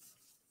 Mike.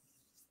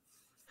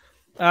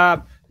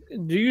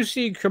 Do you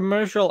see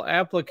commercial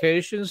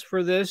applications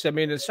for this? I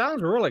mean, it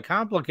sounds really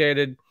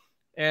complicated.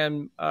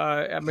 And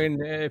I mean,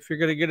 if you're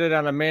going to get it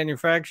on a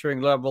manufacturing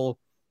level,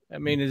 I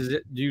mean,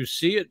 do you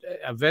see it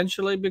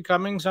eventually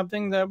becoming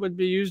something that would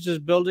be used as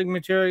building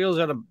materials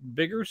at a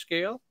bigger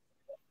scale?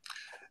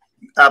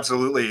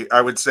 Absolutely.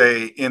 I would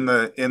say in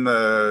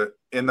the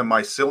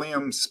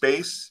mycelium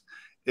space,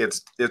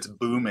 it's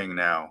booming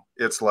now.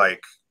 It's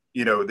like,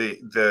 you know,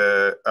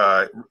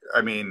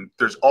 I mean,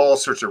 there's all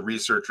sorts of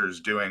researchers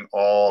doing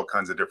all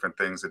kinds of different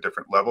things at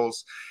different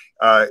levels.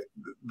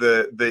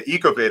 The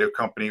Ecovata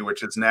company,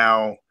 which is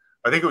now,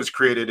 I think it was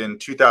created in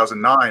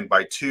 2009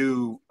 by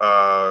two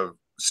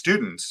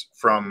students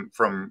from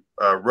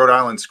Rhode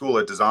Island School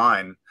of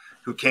Design,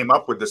 who came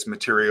up with this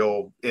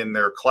material in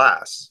their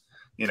class.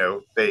 You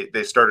know,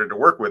 they started to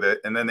work with it,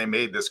 and then they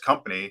made this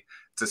company.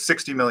 It's a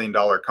 $60 million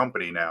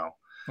company now.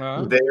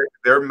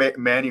 They're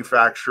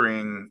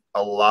manufacturing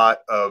a lot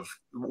of,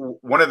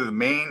 one of the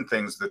main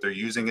things that they're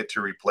using it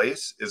to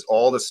replace is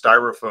all the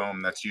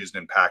styrofoam that's used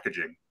in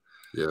packaging.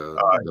 Yeah,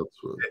 that's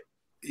what.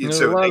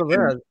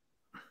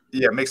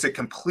 It makes it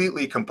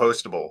completely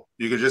compostable.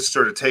 You could just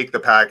sort of take the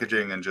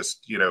packaging and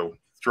just, you know,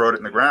 throw it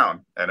in the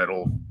ground, and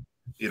it'll,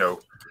 you know,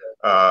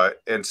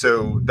 and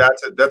so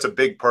that's a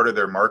big part of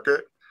their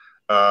market.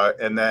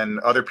 And then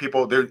other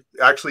people, there's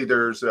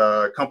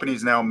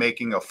companies now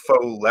making a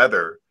faux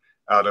leather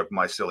out of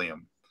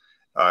mycelium.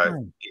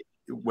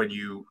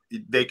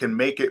 They can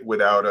make it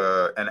without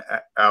a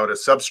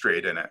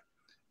substrate in it,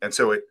 and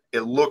so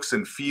it looks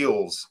and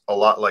feels a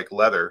lot like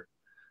leather.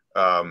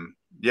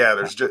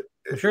 There's just,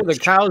 I'm sure the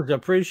cows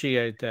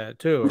appreciate that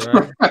too,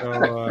 right?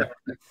 So,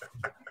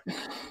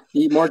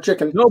 eat more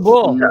chicken. No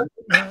bull.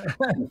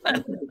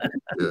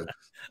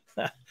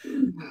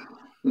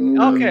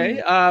 Okay.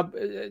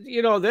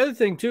 You know, the other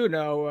thing too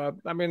now,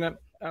 I mean,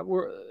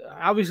 we're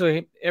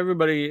obviously,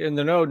 everybody in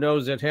the know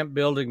knows that hemp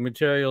building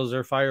materials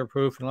are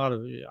fireproof and a lot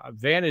of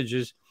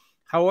advantages.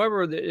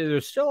 However,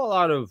 there's still a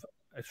lot of,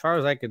 as far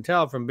as I can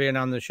tell from being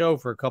on the show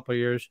for a couple of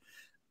years,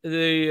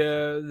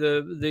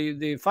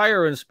 the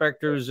fire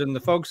inspectors and the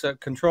folks that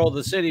control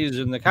the cities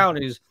and the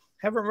counties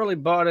haven't really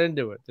bought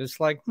into it. It's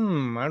like, I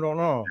don't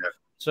know. Yeah.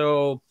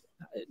 So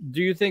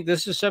do you think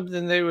this is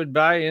something they would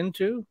buy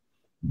into?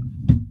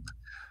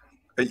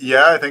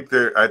 Yeah, I think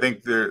there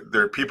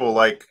are people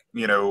like,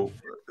 you know,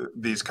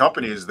 these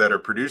companies that are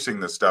producing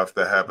this stuff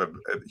that have a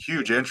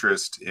huge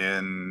interest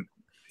in,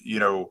 you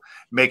know,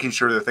 making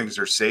sure that things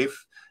are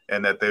safe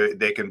and that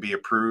they can be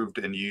approved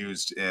and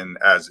used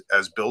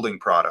as building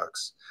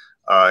products.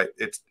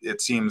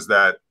 It seems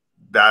that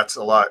that's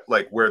a lot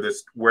like where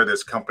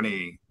this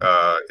company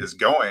is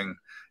going,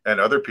 and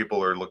other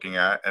people are looking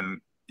at.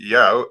 And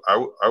yeah,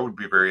 I would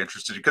be very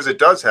interested, because it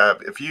does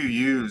have, if you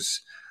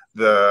use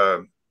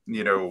the,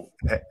 you know,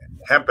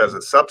 hemp as a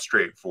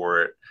substrate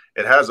for it,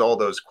 it has all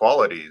those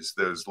qualities,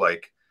 those,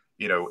 like,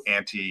 you know,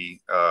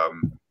 anti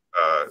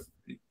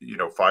you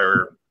know,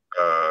 fire,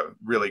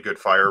 really good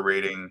fire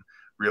rating,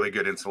 really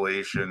good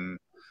insulation,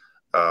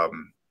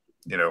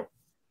 you know,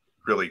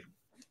 really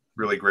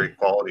great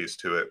qualities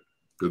to it.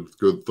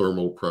 Good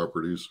thermal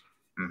properties.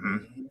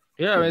 Mm-hmm.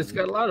 Yeah, I mean, it's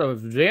got a lot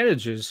of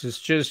advantages. It's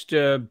just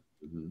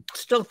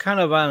still kind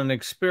of on an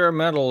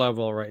experimental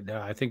level right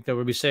now. I think that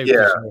would be safe to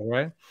say,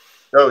 right?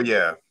 Oh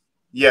yeah,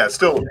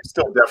 still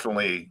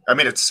definitely. I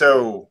mean, it's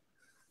so.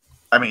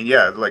 I mean,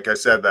 yeah, like I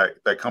said,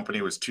 that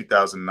company was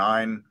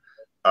 2009.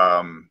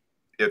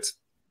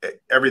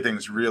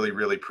 Everything's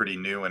really pretty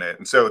new in it,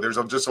 and so there's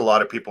just a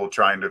lot of people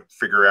trying to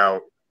figure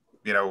out,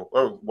 you know,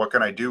 oh, what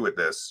can I do with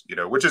this? You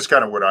know, which is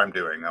kind of what I'm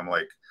doing. I'm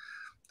like,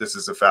 this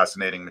is a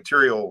fascinating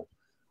material.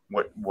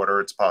 What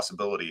are its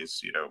possibilities?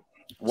 You know,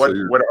 what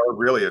are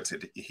really its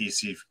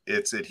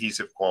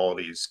adhesive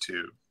qualities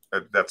too?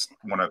 That's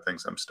one of the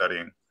things I'm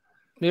studying.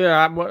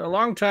 Yeah, a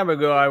long time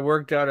ago, I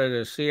worked out at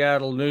a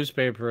Seattle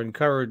newspaper and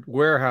covered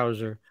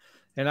Weyerhaeuser,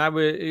 and I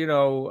would, you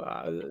know,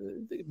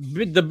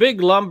 the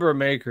big lumber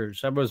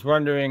makers. I was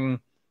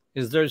wondering,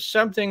 is there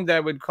something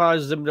that would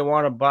cause them to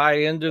want to buy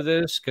into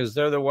this? Because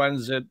they're the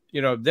ones that,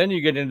 you know, then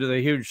you get into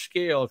the huge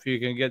scale if you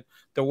can get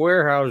the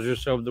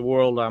Weyerhaeusers of the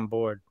world on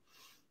board.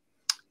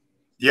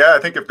 Yeah, I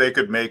think if they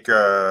could make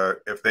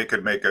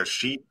a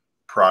sheet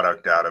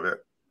product out of it,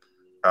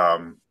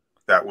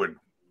 that would,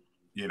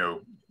 you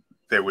know,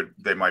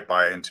 they might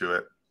buy into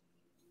it.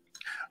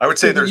 I would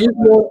say is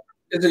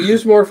it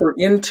used more for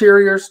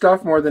interior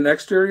stuff more than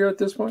exterior at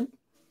this point?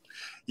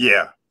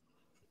 Yeah,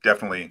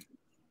 definitely.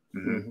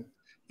 Mm-hmm.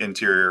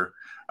 Interior.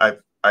 I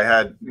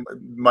had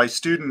my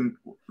student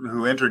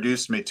who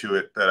introduced me to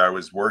it that I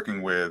was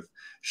working with.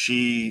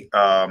 She's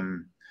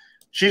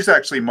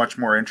actually much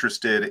more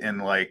interested in,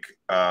 like,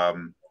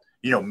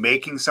 you know,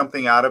 making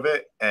something out of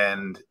it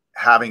and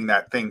having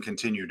that thing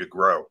continue to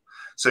grow.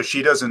 So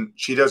she doesn't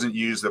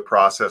use the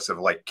process of,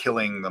 like,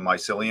 killing the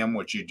mycelium,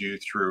 which you do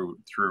through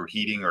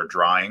heating or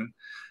drying.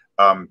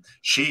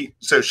 She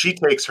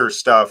takes her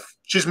stuff.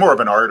 She's more of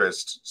an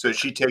artist, so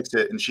she takes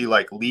it and she,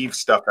 like, leaves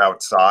stuff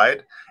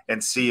outside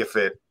and see if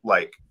it,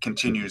 like,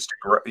 continues to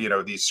grow. You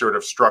know, these sort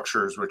of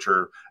structures which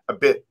are a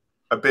bit,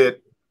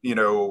 you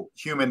know,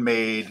 human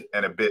made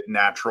and a bit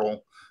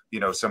natural. You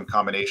know, some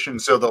combination.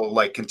 So they'll,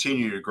 like,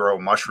 continue to grow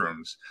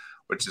mushrooms,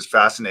 which is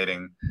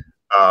fascinating.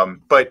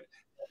 But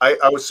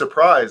I was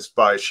surprised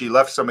by, she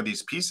left some of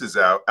these pieces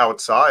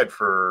outside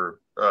for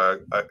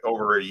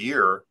over a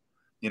year,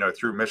 you know,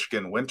 through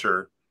Michigan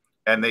winter,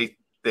 and they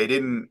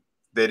didn't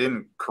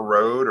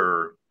corrode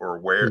or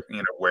wear, you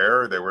know,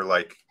 wear. They were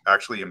like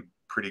actually in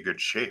pretty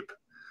good shape.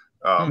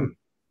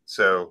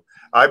 So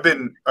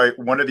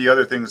one of the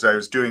other things I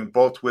was doing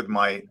both with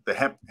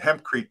the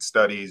hempcrete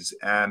studies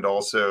and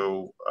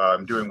also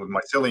doing with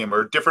mycelium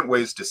are different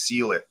ways to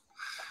seal it.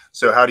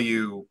 So how do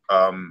you,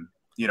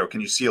 you know,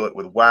 can you seal it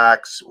with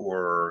wax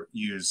or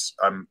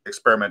I'm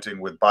experimenting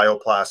with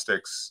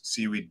bioplastics,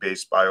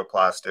 seaweed-based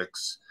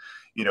bioplastics.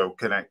 You know,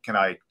 can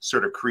I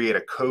sort of create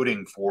a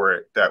coating for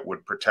it that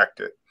would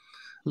protect it?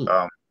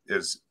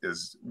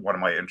 Is one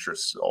of my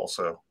interests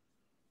also.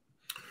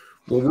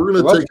 Well, we're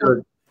going to take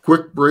a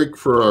quick break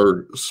for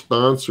our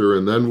sponsor,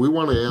 and then we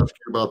want to ask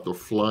you about the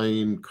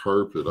flying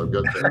carpet. I've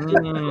got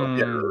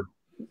that.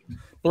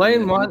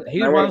 Blaine wants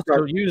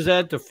to use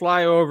that to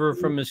fly over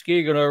from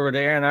Muskegon over to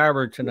Ann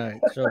Arbor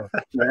tonight. So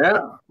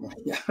yeah.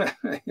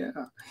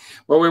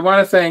 Well, we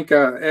want to thank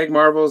Ag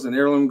Marvels and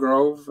Heirloom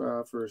Grove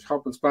for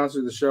helping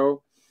sponsor the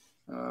show.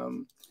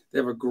 They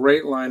have a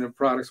great line of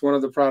products. One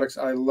of the products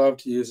I love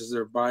to use is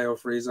their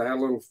BioFreeze. I had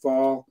a little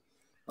fall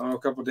a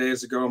couple of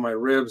days ago in my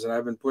ribs, and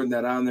I've been putting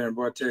that on there. And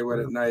boy, I tell you what,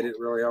 at night it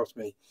really helps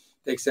me,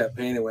 takes that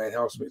pain away. It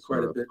helps me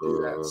quite a bit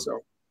do that.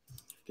 So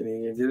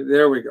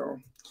there we go.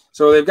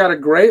 So they've got a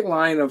great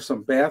line of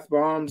some bath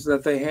bombs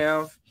that they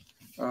have.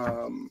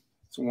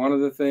 It's one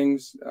of the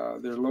things.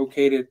 They're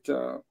located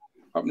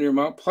up near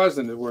Mount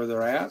Pleasant is where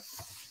they're at.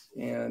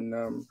 And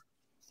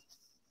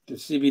the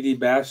CBD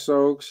bath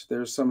soaks.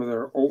 There's some of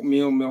their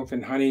oatmeal, milk,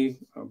 and honey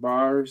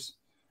bars.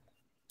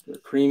 Their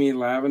creamy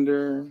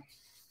lavender.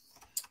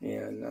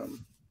 And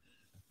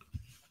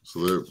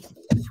so there are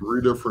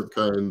 3 different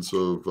kinds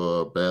of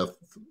bath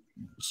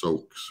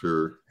soaks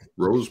here: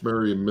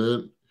 rosemary,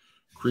 mint,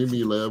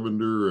 creamy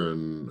lavender,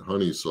 and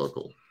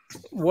honeysuckle.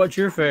 What's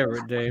your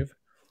favorite, Dave?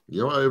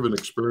 You know, I haven't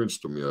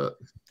experienced them yet.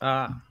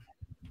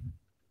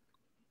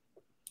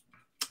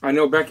 I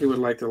know Becky would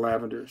like the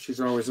lavender. She's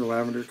always a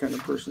lavender kind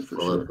of person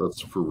for sure. That's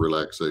for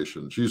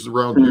relaxation. She's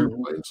around you,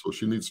 Blaine, so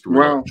she needs to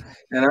relax. Well,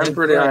 and I'm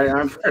pretty I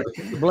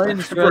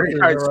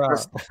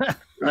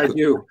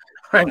do.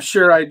 I'm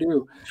sure I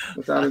do,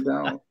 without a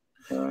doubt.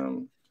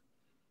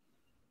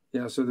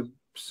 Yeah, so the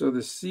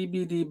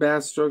CBD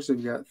bath strokes,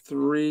 they've got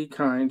 3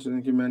 kinds. I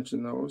think you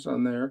mentioned those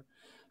on there.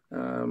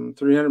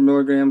 300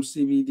 milligrams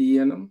CBD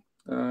in them.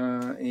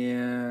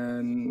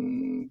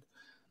 And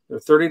they're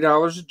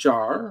 $30 a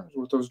jar, is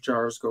what those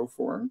jars go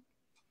for.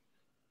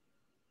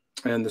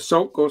 And the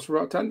soap goes for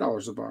about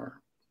 $10 a bar.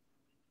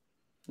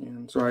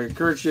 And so I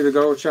encourage you to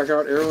go check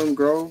out Heirloom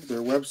Grove,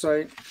 their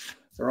website.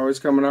 They're always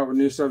coming out with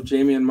new stuff.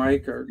 Jamie and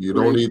Mike are You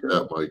don't eat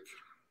that, Mike.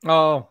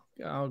 Oh,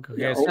 okay.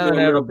 Yeah, it's not an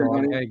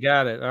edible. I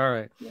got it. All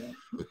right. Yeah.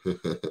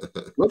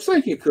 Looks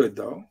like you could,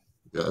 though.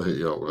 Yeah.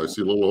 I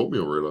see a little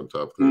oatmeal right on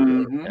top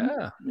there.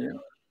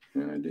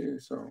 Yeah, I do.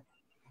 So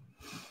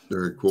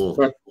very cool.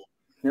 But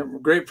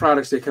great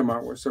products they come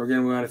out with. So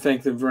again, we want to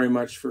thank them very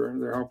much for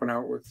their helping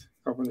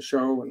the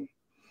show and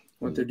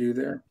what they do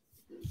there.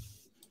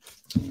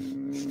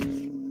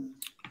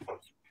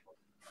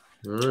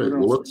 All right.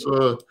 Well,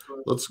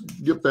 let's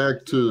get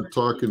back to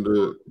talking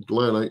to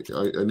Glenn.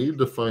 I need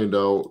to find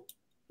out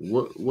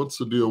what's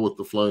the deal with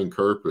the flying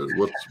carpet.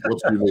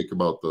 What's unique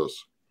about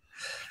this?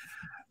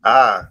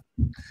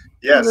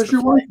 Yes, there's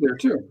your wife there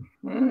too.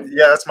 Right.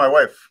 Yeah, that's my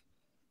wife.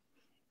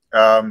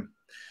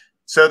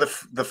 So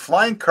the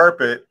flying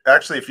carpet,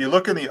 actually, if you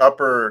look in the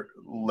upper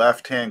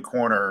left-hand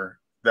corner,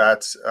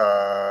 that's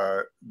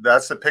a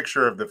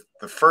picture of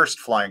the first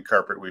flying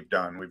carpet we've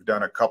done. We've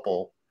done a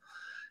couple,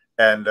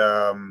 and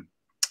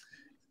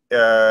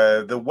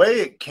the way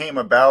it came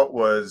about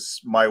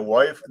was my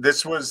wife.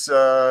 This was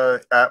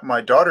at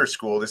my daughter's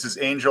school. This is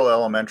Angel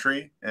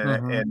Elementary in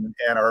Ann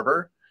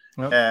Arbor,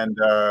 and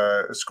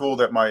a school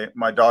that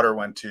my daughter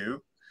went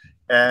to.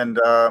 And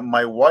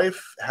my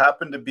wife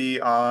happened to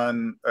be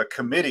on a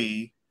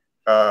committee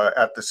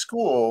at the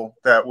school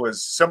that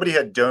was somebody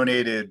had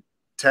donated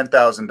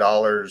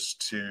 $10,000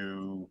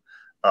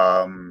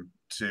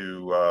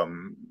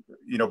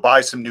 to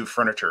buy some new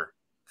furniture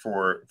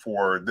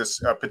for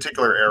this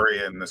particular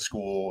area in the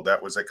school.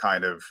 That was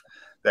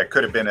that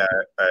could have been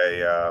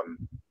a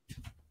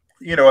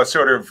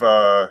sort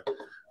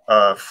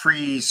of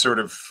free sort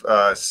of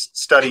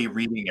study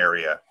reading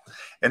area.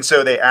 And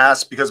so they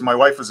asked, because my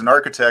wife was an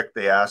architect,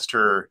 they asked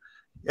her,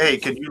 hey,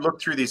 can you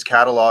look through these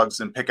catalogs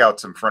and pick out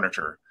some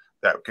furniture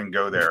that can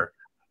go there?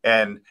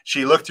 And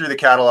she looked through the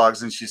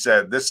catalogs and she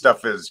said, this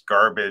stuff is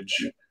garbage.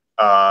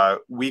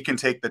 We can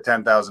take the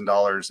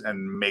 $10,000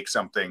 and make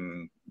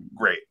something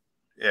great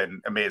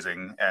and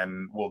amazing,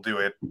 and we'll do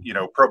it,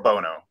 pro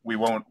bono. We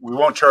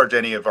won't charge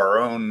any of our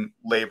own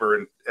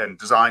labor and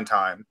design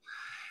time.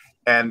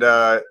 And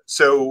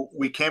so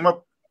we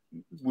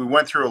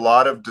went through a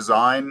lot of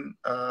design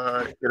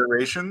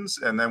iterations,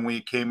 and then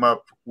we came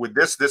up with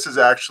this. This is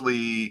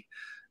actually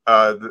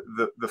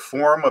the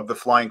form of the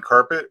flying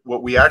carpet.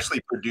 What we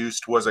actually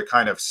produced was a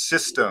kind of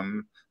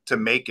system to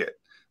make it.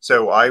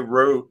 So I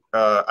wrote,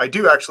 I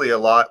do actually a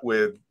lot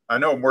with, I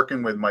know I'm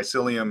working with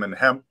mycelium and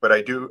hemp, but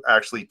I do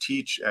actually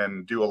teach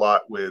and do a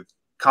lot with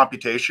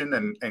computation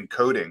and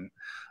coding.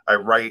 I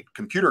write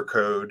computer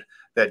code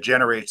that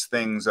generates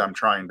things I'm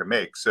trying to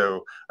make.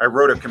 So I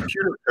wrote a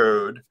computer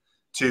code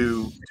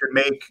to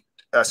make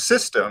a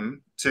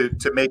system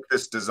to make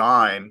this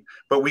design,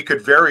 but we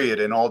could vary it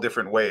in all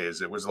different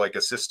ways. It was like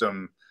a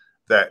system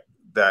that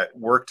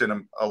worked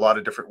in a lot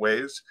of different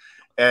ways.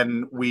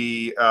 And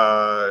we,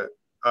 it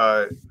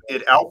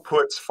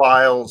outputs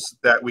files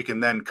that we can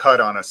then cut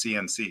on a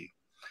CNC.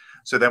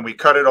 So then we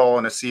cut it all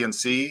in a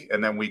CNC,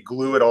 and then we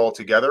glue it all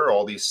together,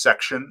 all these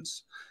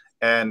sections.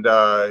 And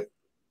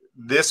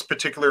this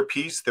particular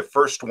piece, the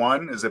first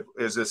one,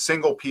 is a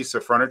single piece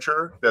of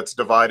furniture that's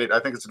divided.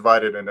 I think it's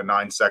divided into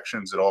 9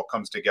 sections. It all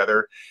comes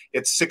together.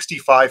 It's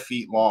 65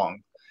 feet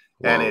long.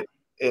 Wow. And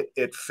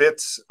it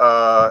fits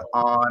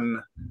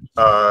on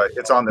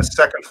it's on the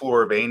second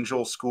floor of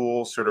Angel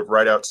School, sort of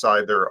right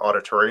outside their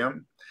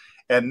auditorium.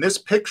 And this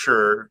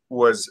picture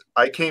was,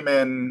 I came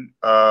in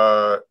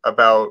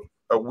about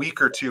a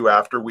week or two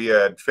after we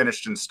had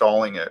finished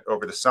installing it.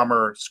 Over the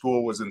summer,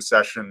 school was in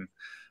session.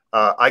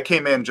 I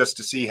came in just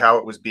to see how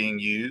it was being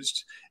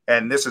used.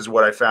 And this is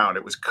what I found.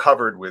 It was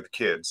covered with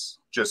kids,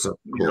 just,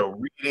 you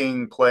know,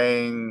 reading,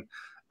 playing,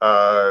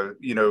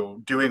 you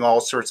know, doing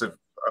all sorts of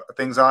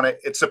things on it.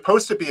 It's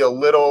supposed to be a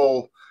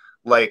little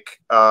like,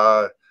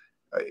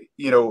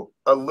 you know,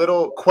 a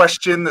little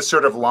question the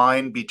sort of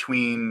line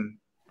between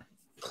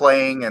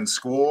playing and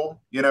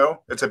school. You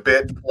know, it's a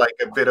bit like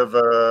a bit of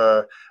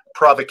a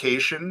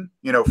provocation,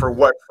 you know, for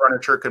what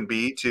furniture can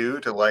be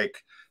too, to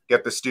like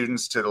get the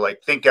students to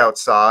like think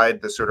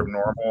outside the sort of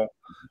normal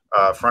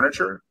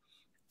furniture.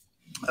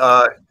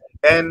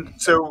 And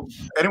so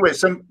anyway,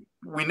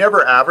 we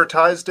never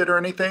advertised it or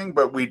anything,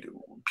 but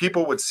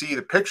people would see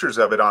the pictures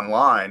of it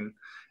online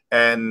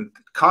and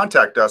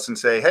contact us and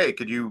say, hey,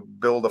 could you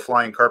build a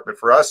flying carpet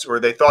for us? Or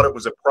they thought it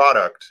was a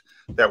product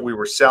that we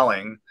were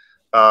selling.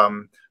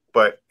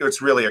 But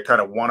it's really a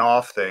kind of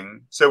one-off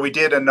thing. So we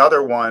did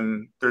another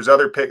one. There's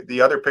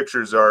the other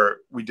pictures are,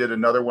 we did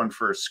another one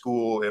for a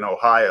school in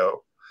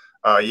Ohio.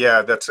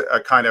 Yeah, that's a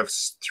kind of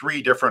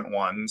 3 different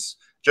ones,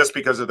 just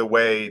because of the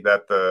way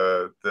that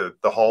the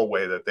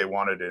hallway that they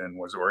wanted in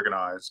was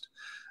organized.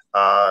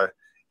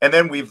 And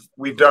then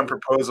we've done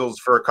proposals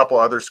for a couple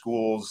other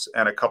schools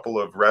and a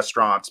couple of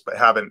restaurants, but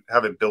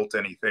haven't built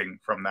anything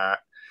from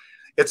that.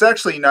 It's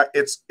actually not.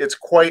 It's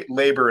quite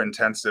labor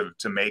intensive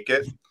to make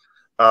it.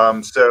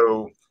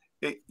 So,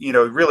 you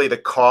know, really the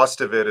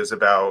cost of it is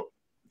about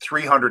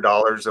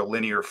 $300 a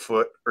linear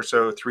foot or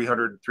so,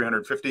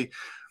 350.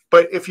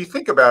 But if you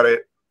think about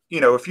it, you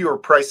know, if you were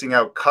pricing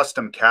out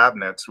custom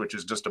cabinets, which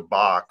is just a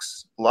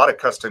box, a lot of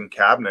custom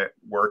cabinet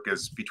work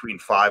is between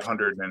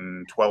 $500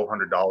 and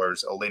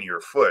 $1,200 a linear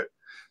foot.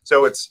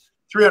 So it's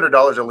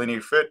 $300 a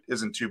linear foot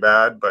isn't too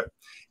bad, but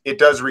it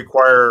does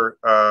require,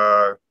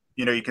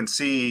 you know, you can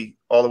see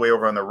all the way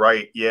over on the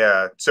right.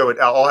 Yeah. So it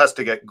all has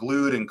to get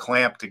glued and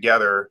clamped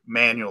together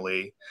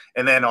manually.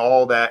 And then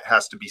all that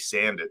has to be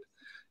sanded.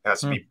 It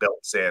has to be belt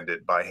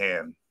sanded by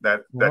hand.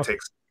 That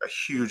takes a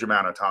huge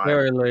amount of time.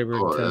 Very labor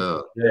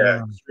intensive.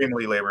 Yeah,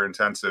 extremely labor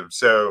intensive.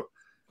 So,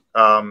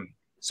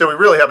 so we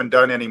really haven't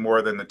done any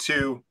more than the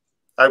 2.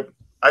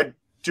 I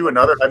do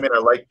another. I mean, I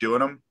like doing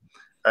them,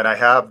 and I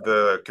have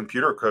the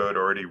computer code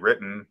already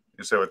written,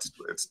 so it's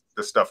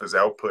the stuff is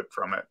output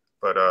from it.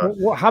 But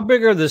well, how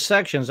big are the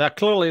sections?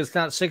 Clearly, it's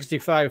not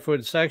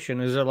 65-foot section.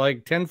 Is it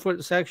like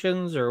 10-foot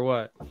sections or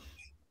what?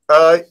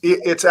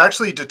 It's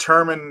actually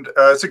determined.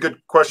 It's a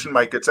good question,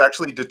 Mike. It's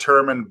actually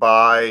determined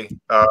by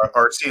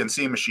our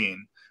CNC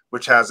machine,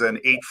 which has an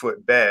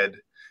 8-foot bed,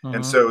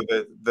 and so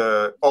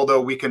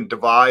although we can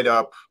divide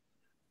up,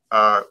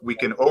 we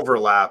can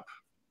overlap.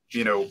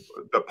 You know,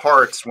 the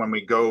parts when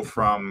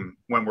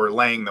we're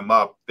laying them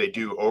up, they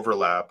do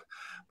overlap,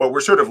 but we're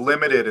sort of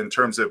limited in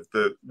terms of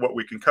what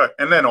we can cut,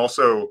 and then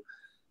also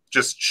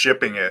just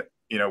shipping it.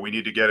 You know, we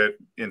need to get it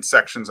in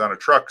sections on a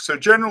truck. So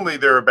generally,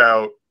 they're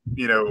about,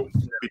 you know,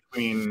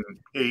 between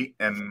 8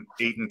 and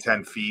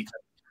 10 feet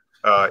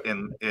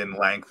in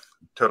length,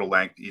 total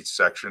length each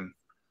section,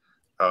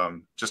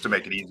 just to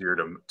make it easier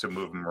to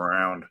move them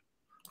around.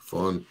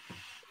 Fun.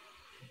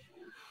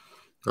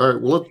 All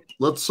right, well,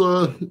 let's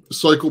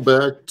cycle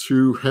back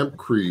to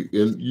hempcrete.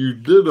 And you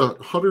did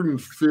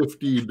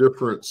 150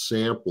 different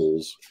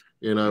samples,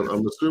 and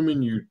I'm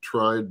assuming you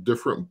tried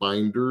different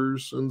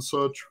binders and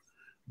such.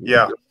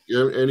 Yeah.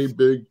 Any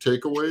big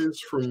takeaways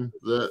from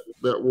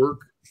that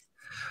work?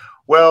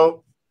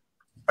 Well,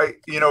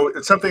 you know,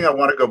 it's something I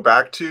want to go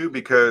back to,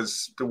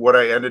 because what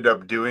I ended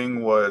up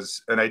doing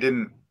was, and I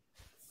didn't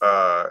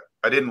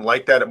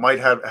like that. It might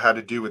have had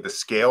to do with the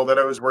scale that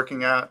I was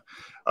working at,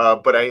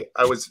 but I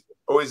was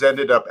always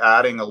ended up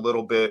adding a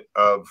little bit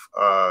of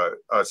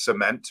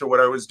cement to what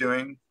I was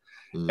doing,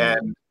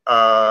 and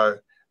I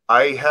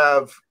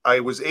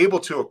was able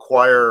to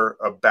acquire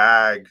a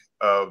bag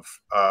of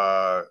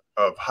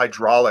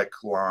hydraulic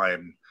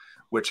lime,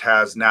 which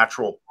has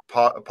natural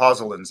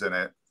pozzolans in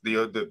it.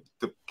 the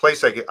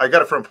place I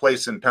got it from a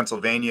place in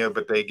Pennsylvania,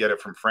 but they get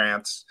it from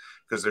France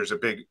because there's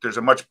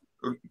a much,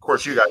 of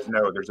course, you guys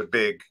know there's a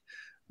big,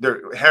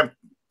 hemp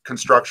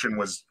construction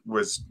was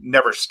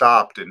never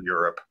stopped in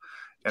Europe.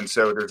 And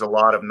so there's a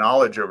lot of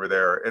knowledge over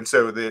there. And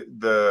so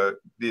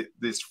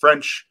this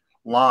French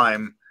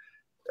lime,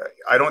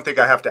 I don't think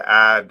I have to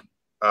add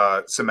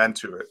cement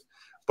to it,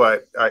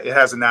 but it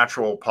has a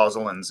natural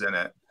pozzolans in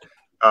it.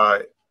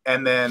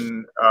 And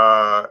then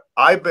I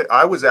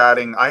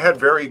had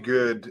very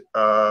good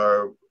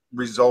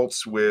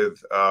results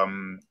with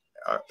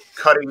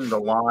cutting the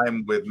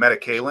lime with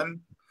metakaolin.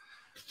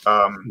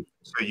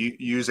 So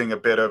using a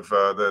bit of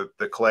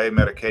the clay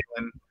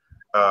metakaolin,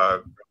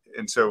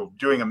 and so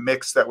doing a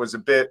mix that was a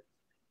bit,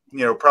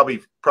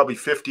 probably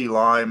 50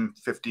 lime,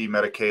 50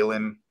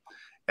 metakaolin,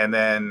 and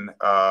then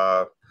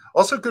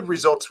also good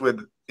results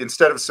with,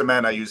 instead of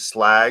cement, I use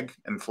slag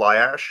and fly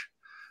ash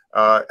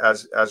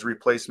as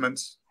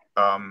replacements.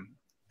 But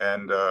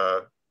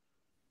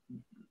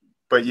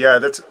yeah,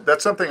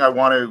 that's something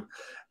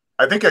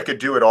I think I could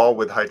do it all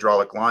with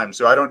hydraulic lime.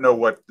 So I don't know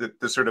what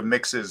the sort of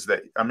mixes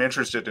that I'm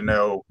interested to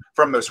know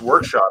from this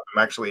workshop.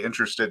 I'm actually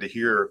interested to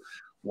hear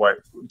what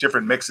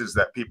different mixes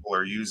that people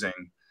are using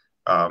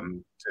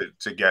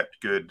to get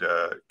good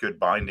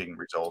binding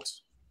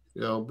results.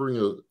 Yeah, I'll bring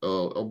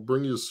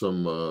you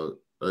some.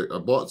 I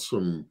bought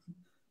some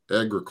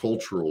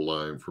agricultural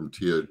lime from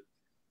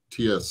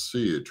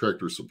TSC, a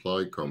Tractor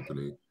Supply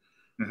Company.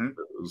 Mm-hmm. It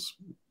was,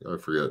 I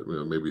forget,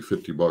 maybe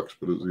 $50,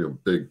 but it was a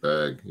big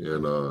bag,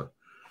 and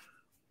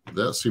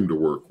that seemed to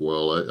work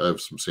well. I have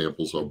some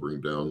samples I'll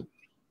bring down.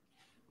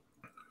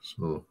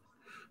 So,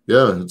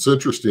 yeah, it's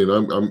interesting.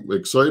 I'm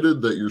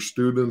excited that your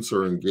students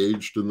are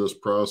engaged in this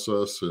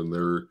process and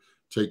they're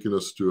taking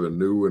us to a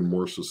new and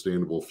more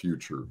sustainable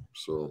future.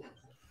 So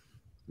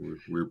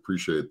we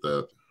appreciate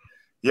that.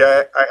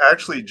 Yeah, I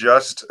actually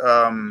just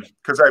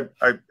because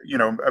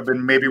I've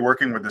been maybe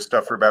working with this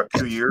stuff for about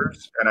 2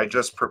 years, and I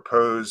just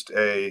proposed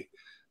a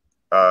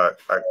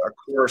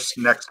course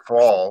next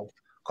fall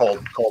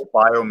called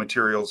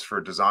Biomaterials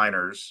for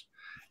Designers,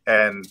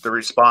 and the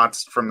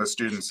response from the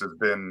students has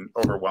been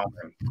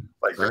overwhelming.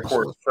 Like the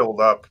course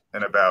filled up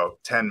in about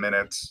 10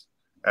 minutes,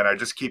 and I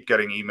just keep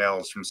getting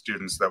emails from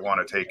students that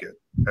want to take it,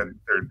 and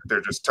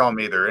they're just telling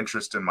me they're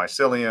interested in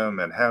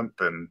mycelium and hemp,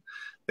 and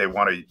they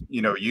want to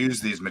use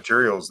these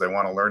materials. They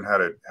want to learn how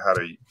to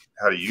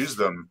use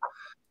them,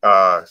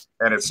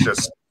 and it's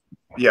just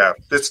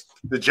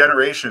the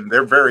generation,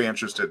 they're very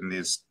interested in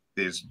these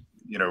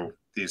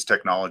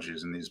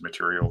technologies and these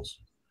materials.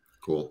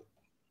 Cool.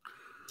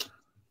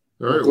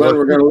 All right, Glenn,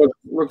 we're going to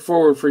look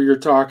forward for your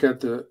talk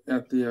at the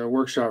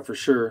workshop for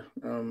sure.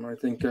 I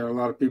think a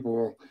lot of people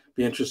will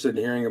be interested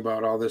in hearing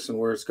about all this and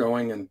where it's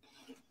going, and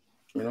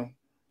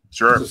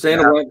sure,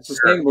 sustainable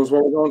is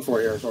what we're going for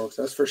here, folks.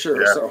 That's for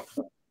sure. Yeah. So.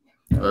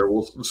 All right,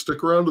 well,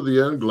 stick around to the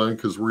end, Glenn,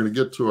 because we're going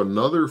to get to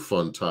another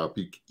fun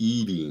topic: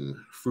 eating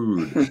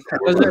food.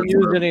 Doesn't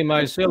use any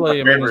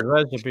mycelium in his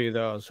recipe,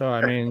 though. So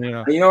I mean,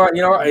 I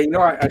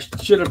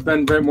should have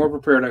been more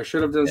prepared. I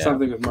should have done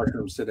something with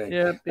mushrooms today.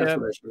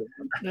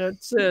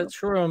 That's it,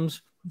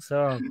 shrooms.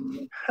 So,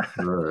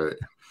 all right.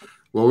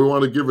 Well, we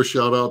want to give a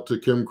shout out to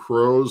Kim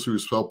Crows,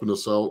 who's helping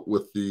us out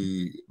with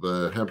the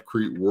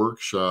Hempcrete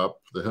workshop,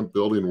 the hemp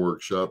building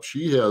workshop.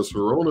 She has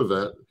her own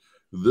event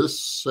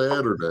this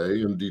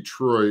Saturday in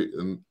Detroit,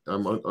 and I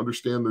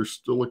understand there's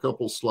still a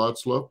couple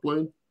slots left,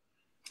 Blaine?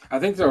 I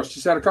think so.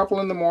 She's had a couple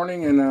in the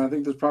morning, and I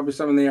think there's probably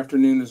some in the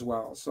afternoon as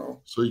well.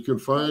 So you can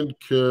find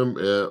Kim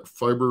at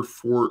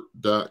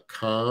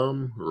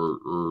fiberfort.com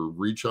or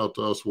reach out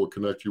to us. We'll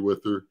connect you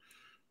with her.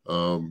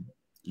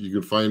 You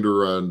can find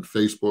her on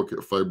Facebook at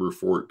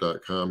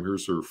fiberfort.com.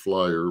 Here's her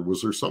flyer.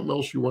 Was there something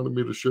else you wanted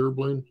me to share,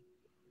 Blaine?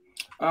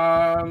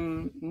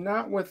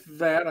 Not with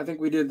that. I think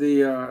we did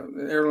the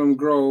Heirloom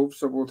Grove,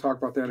 so we'll talk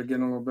about that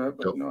again in a little bit.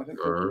 But I think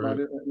that's about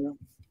it right now.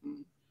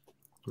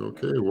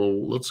 Okay,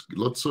 well, let's.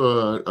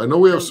 I know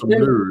we have some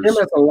news. Kim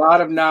has a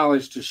lot of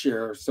knowledge to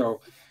share,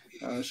 so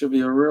she'll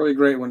be a really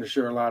great one to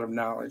share a lot of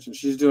knowledge. And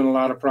she's doing a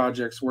lot of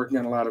projects, working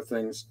on a lot of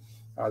things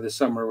this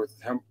summer with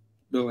hemp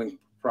building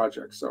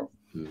projects. So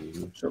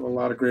she'll have a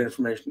lot of great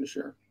information to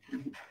share.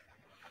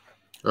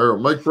 All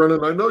right, Mike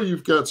Brennan, I know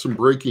you've got some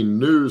breaking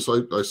news.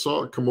 I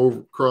saw it come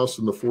across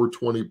in the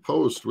 420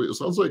 Post. It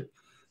sounds like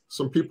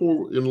some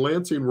people in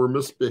Lansing were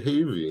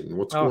misbehaving.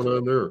 What's going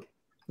on there?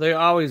 They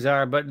always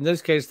are, but in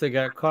this case, they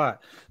got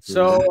caught.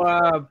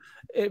 So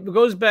it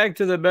goes back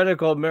to the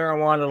medical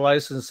marijuana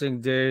licensing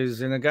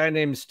days, and a guy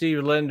named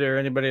Steve Linder,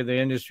 anybody in the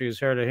industry has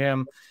heard of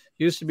him,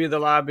 used to be the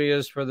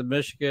lobbyist for the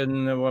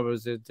Michigan,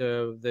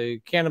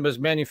 the Cannabis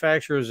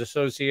Manufacturers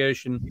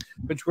Association,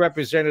 which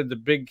represented the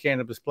big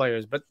cannabis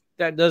players. But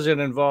that doesn't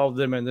involve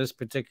them in this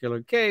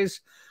particular case.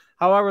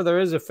 However,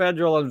 there is a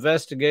federal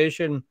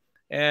investigation,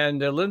 and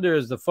Linder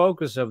is the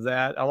focus of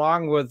that,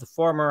 along with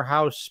former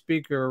House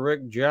Speaker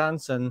Rick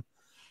Johnson,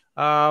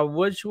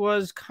 which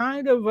was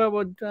kind of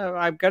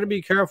I've got to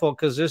be careful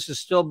because this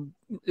is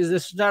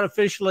not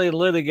officially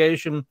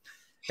litigation.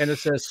 and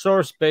it's a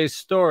source-based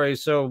story,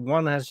 so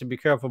one has to be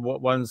careful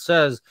what one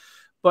says.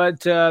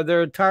 But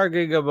they're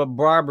targeting of a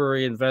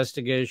bribery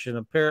investigation.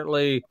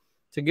 Apparently,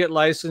 to get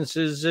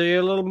licenses, a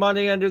little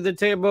money under the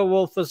table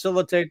will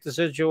facilitate the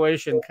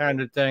situation, kind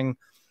of thing.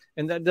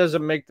 And that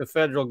doesn't make the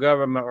federal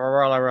government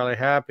really, really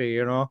happy,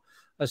 you know.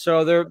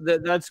 So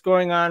that's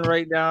going on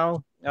right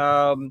now.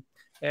 The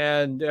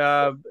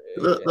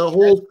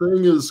whole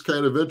thing is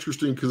kind of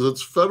interesting because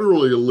it's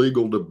federally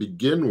illegal to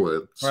begin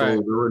with. So Right.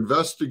 they're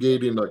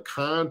investigating a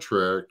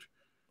contract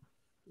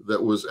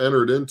that was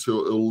entered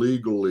into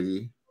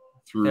illegally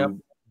through Yep.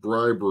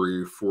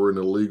 bribery for an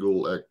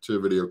illegal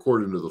activity,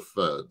 according to the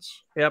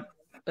feds. Yep.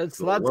 It's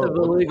So, lots wow, of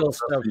illegal that's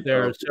stuff hefty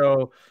there. topic.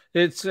 So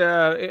it's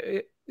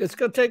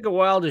going to take a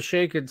while to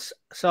shake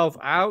itself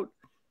out.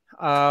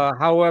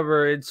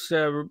 However, it's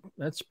a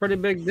pretty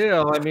big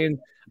deal. I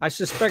mean, I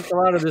suspect a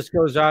lot of this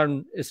goes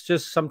on. It's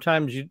just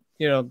sometimes you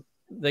know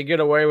they get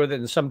away with it,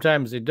 and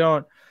sometimes they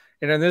don't.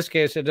 And in this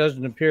case, it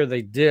doesn't appear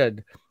they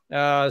did.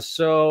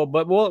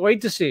 But we'll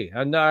wait to see.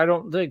 And I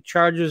don't think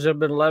charges have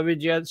been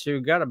levied yet, so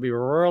you've got to be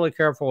really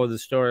careful with a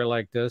story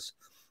like this.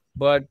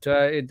 But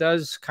it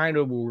does kind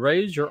of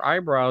raise your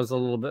eyebrows a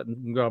little bit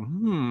and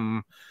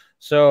go,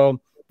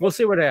 So we'll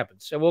see what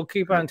happens. So we'll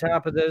keep on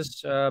top of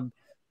this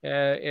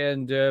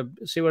and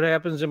see what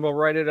happens, and we'll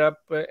write it up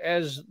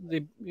as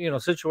the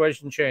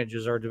situation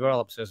changes or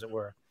develops, as it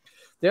were.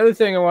 The other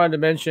thing I wanted to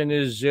mention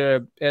is,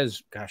 I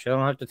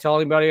don't have to tell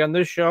anybody on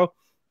this show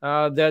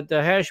that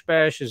the Hash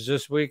Bash is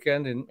this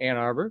weekend in Ann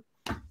Arbor.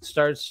 It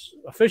starts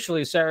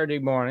officially Saturday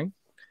morning.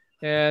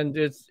 And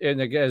as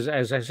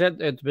I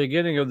said at the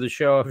beginning of the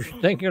show, if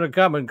you're thinking of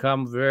coming,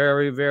 come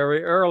very,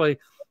 very early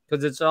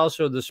because it's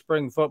also the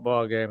spring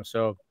football game.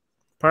 So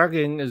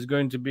parking is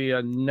going to be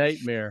a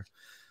nightmare.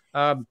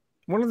 One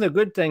of the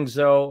good things,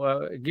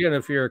 though, again,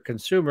 if you're a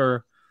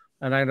consumer,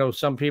 and I know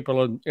some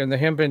people in the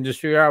hemp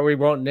industry we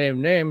won't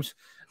name names,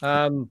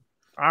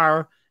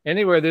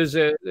 anyway, there's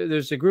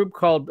a group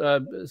called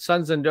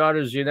Sons and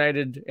Daughters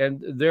United,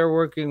 and they're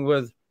working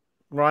with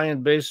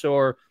Ryan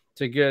Basor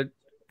to get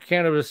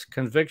cannabis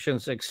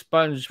convictions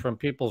expunged from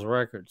people's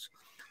records.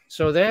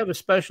 So they have a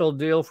special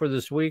deal for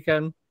this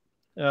weekend,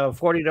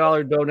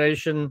 $40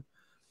 donation.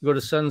 Go to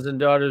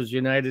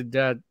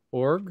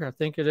sonsanddaughtersunited.org, I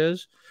think it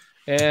is,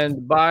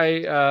 and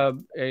buy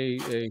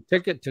a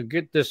ticket to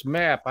get this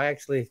map. I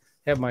actually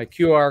have my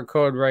QR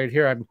code right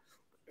here.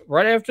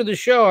 Right after the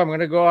show, I'm going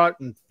to go out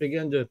and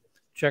begin to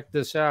check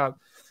this out.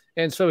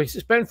 And so he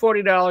spent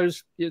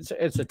 $40. It's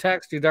a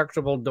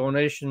tax-deductible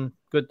donation.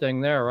 Good thing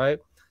there, right?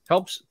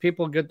 Helps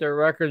people get their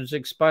records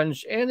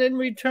expunged. And in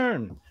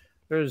return,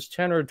 there's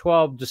 10 or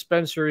 12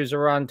 dispensaries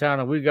around town,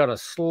 and we got a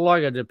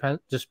slug of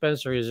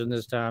dispensaries in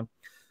this town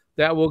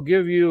that will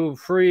give you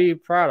free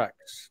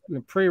products,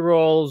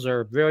 pre-rolls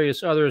or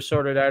various other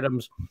assorted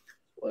items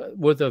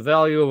with a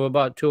value of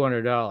about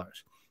 $200.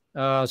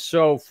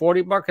 So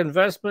 $40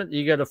 investment,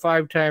 you get a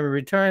 5-time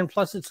return,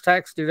 plus it's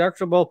tax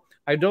deductible.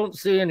 I don't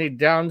see any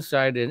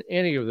downside in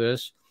any of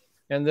this.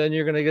 And then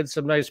you're going to get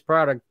some nice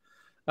product.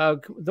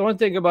 The one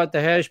thing about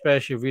the Hash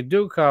Bash, if you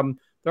do come,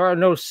 there are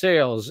no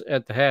sales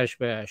at the Hash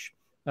Bash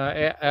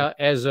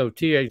as of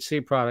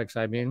THC products,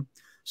 I mean.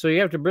 So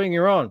you have to bring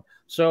your own.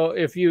 So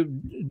if you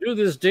do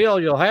this deal,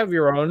 you'll have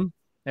your own,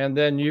 and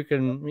then you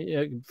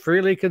can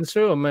freely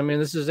consume. I mean,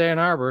 this is Ann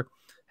Arbor.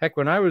 Heck,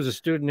 when I was a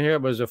student here,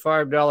 it was a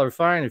 $5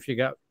 fine if you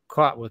got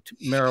caught with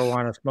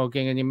marijuana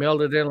smoking and you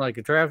mailed it in like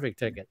a traffic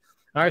ticket.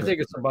 I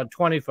think it's about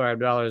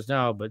 $25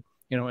 now, but,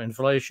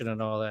 inflation and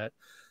all that.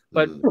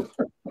 But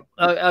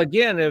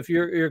again, if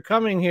you're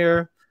coming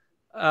here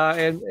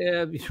and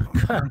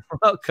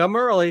come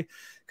early,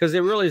 because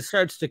it really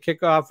starts to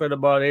kick off at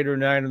about 8 or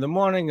 9 in the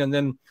morning. And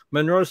then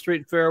Monroe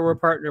Street Fair, we're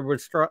partnered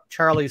with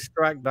Charlie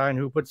Strackbine,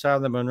 who puts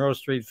on the Monroe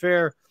Street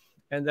Fair.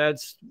 And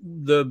that's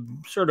the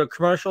sort of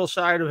commercial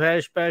side of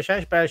Hash Bash.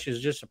 Hash Bash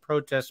is just a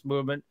protest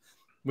movement,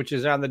 which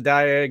is on the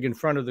Diag in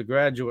front of the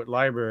Graduate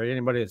Library.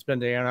 Anybody that's been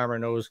to Ann Arbor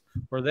knows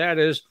where that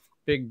is.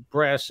 Big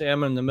brass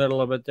M in the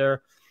middle of it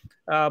there.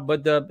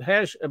 But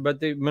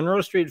the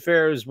Monroe Street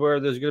Fair is where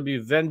there's going to be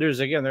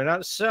vendors. Again, they're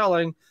not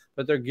selling,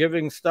 but they're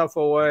giving stuff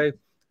away.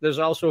 There's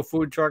also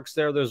food trucks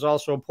there. There's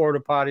also porta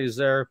potties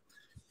there.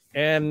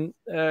 And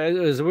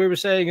as we were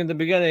saying in the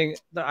beginning,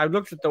 I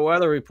looked at the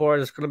weather report.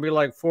 It's going to be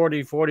like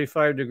 40,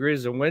 45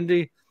 degrees and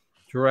windy.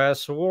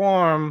 Dress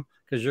warm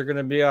because you're going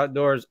to be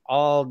outdoors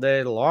all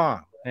day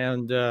long.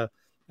 And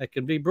it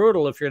can be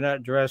brutal if you're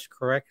not dressed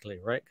correctly.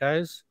 Right,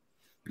 guys?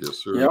 Yes,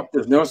 sir. Yep.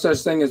 There's no such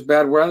thing as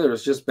bad weather.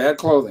 It's just bad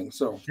clothing.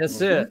 So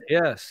that's it.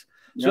 Yes.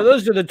 Yep. So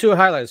those are the two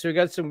highlights. So we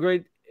got some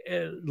great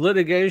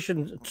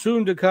litigation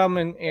soon to come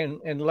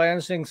in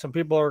Lansing. Some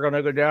people are going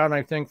to go down,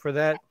 I think, for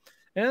that.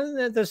 And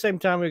at the same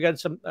time, we got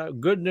some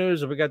good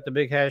news. We got the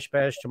big Hash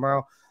Bash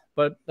tomorrow.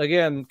 But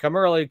again, come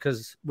early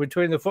because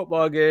between the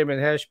football game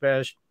and Hash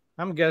Bash,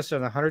 I'm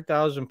guessing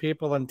 100,000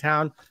 people in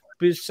town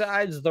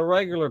besides the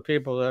regular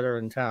people that are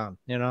in town,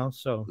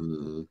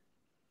 So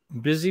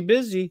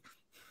busy.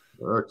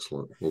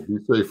 Excellent. Well, be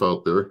safe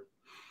out there.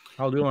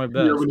 I'll do my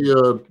Do you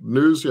best. have any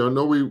news? I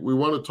know we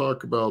want to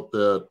talk about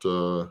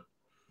that.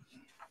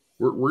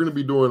 We're going to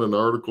be doing an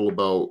article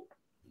about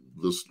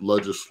this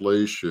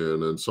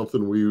legislation and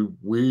something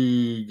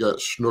we got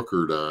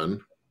snookered on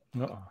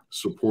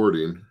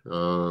supporting.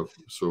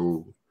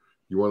 So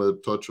you want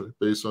to touch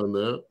base on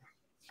that?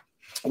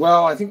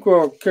 Well, I think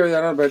we'll carry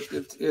that on, but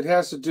it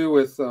has to do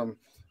with,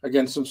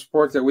 again, some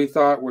support that we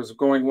thought was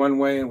going one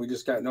way, and we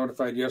just got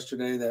notified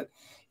yesterday that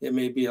it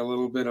may be a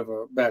little bit of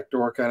a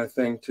backdoor kind of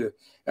thing to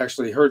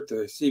actually hurt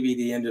the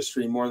CBD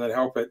industry more than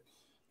help it.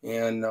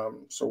 And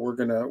so we're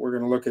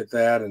gonna look at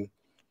that and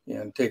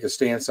take a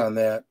stance on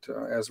that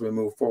as we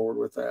move forward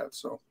with that.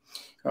 So,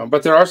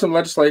 but there are some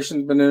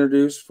legislation been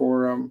introduced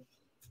for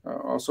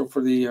also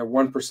for the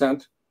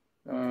 1%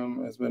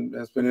 has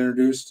been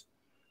introduced,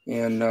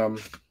 and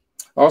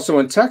also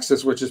in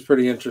Texas, which is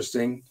pretty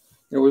interesting.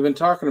 We've been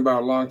talking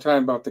about a long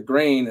time about the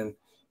grain and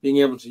being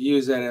able to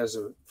use that as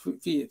a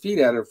feed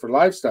additive for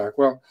livestock.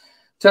 Well,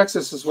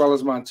 Texas as well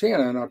as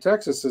Montana. Now,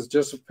 Texas has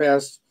just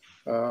passed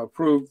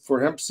approved for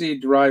hemp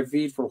seed derived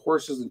feed for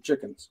horses and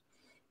chickens,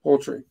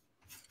 poultry.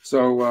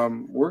 So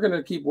we're going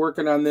to keep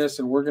working on this,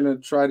 and we're going to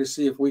try to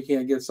see if we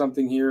can't get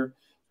something here,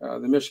 the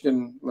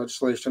Michigan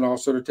legislation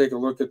also, to take a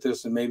look at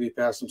this and maybe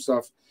pass some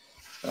stuff.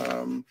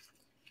 The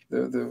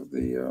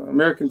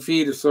American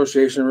Feed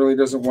Association really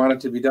doesn't want it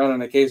to be done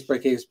on a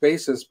case-by-case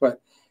basis, but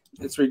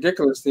it's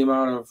ridiculous the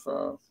amount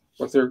of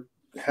what they're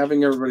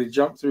having everybody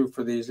jump through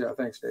for these. Yeah,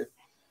 thanks, Dave,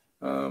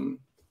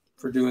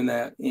 for doing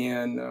that.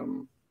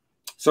 And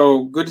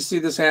so good to see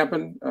this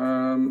happen,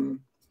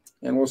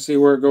 and we'll see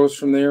where it goes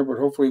from there, but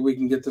hopefully we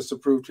can get this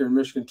approved here in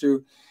Michigan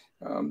too.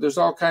 There's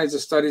all kinds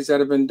of studies that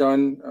have been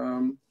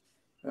done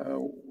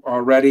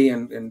already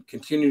and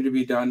continue to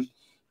be done.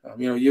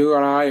 You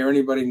and I or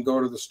anybody can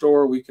go to the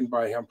store. We can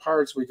buy hemp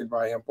parts. We can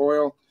buy hemp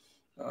oil.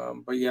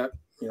 But yet,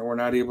 we're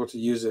not able to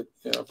use it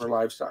for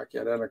livestock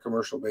yet on a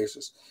commercial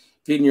basis.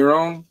 Feeding your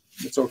own,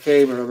 it's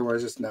okay, but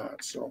otherwise it's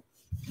not. So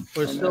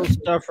we're still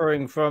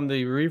suffering from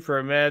the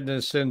reefer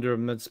madness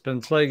syndrome that's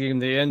been plaguing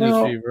the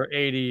industry for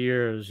 80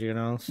 years,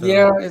 So.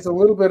 Yeah, it's a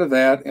little bit of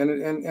that.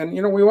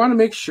 And we want to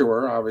make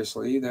sure,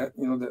 obviously, that,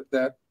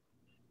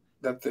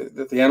 that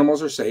the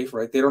animals are safe,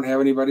 right? They don't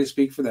have anybody to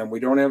speak for them. We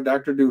don't have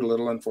Dr.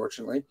 Doolittle,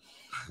 unfortunately.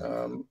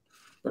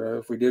 But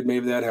if we did,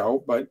 maybe that'd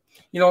help. But,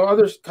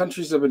 other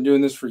countries have been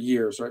doing this for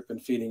years, right? Been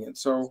feeding it.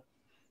 So,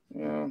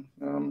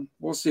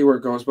 we'll see where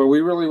it goes. But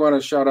we really want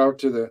to shout out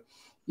to the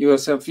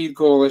U.S. Hemp Feed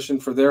Coalition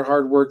for their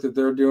hard work that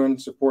they're doing,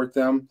 support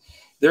them.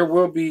 There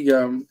will be,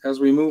 as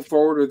we move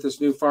forward with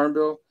this new farm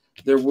bill,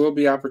 there will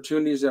be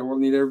opportunities that we'll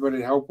need everybody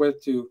to help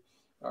with to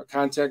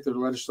contact their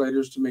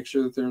legislators to make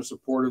sure that they're in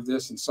support of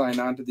this and sign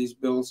on to these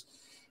bills.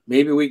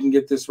 Maybe we can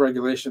get this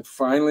regulation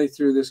finally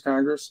through this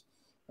Congress.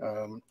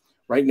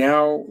 Right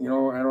now,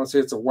 I don't say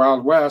it's a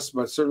Wild West,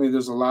 but certainly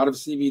there's a lot of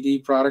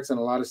CBD products and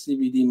a lot of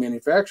CBD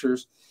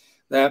manufacturers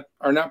that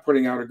are not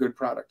putting out a good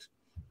product.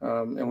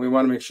 And we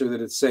want to make sure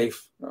that it's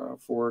safe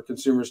for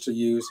consumers to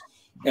use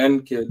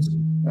and kids,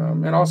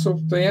 and also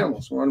the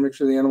animals. We want to make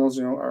sure the animals,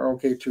 are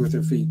okay too with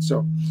their feed.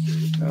 So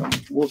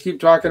we'll keep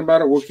talking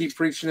about it. We'll keep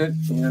preaching it,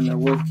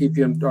 and we'll keep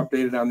you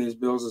updated on these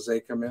bills as they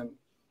come in.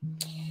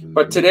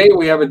 But today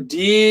we have a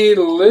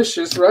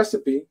delicious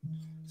recipe.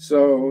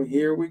 So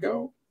here we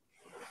go.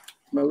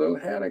 My little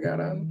hat I got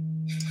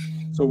on.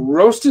 So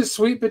roasted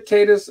sweet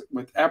potatoes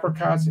with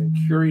apricots and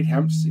curried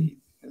hemp seed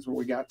is what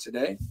we got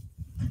today.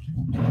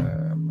 I'm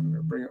going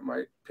to bring up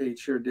my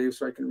page here, Dave,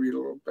 so I can read a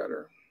little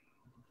better.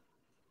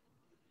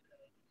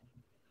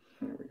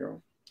 There we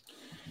go.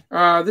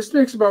 This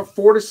makes about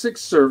 4 to 6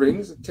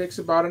 servings. It takes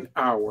about an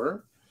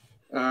hour.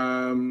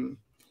 And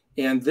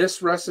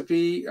this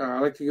recipe, I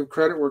like to give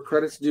credit where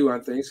credit's due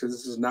on things, because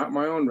this is not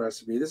my own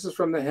recipe. This is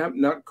from the Hemp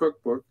Nut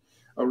Cookbook,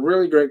 a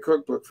really great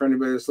cookbook for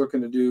anybody that's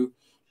looking to do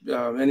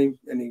any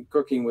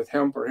cooking with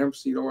hemp or hemp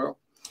seed oil.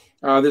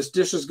 This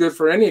dish is good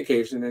for any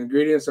occasion. The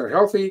ingredients are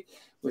healthy,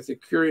 with the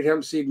curried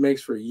hemp seed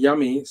makes for a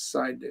yummy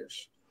side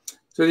dish.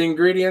 So the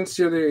ingredients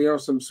here,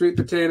 some sweet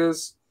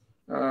potatoes,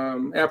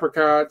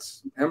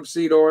 apricots, hemp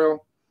seed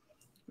oil,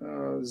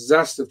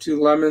 zest of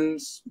 2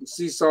 lemons,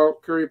 sea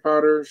salt, curry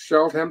powder,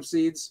 shelled hemp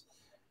seeds,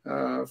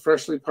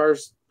 freshly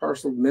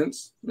parceled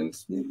minced. I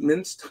can't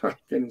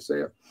even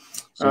say it.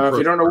 If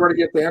you don't know where to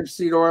get the hemp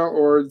seed oil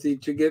or to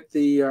get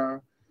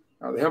the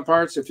hemp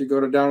parts, if you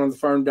go to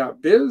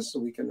downonthefarm.biz,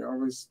 we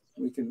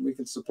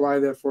can supply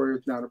that for you.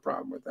 It's not a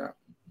problem with that.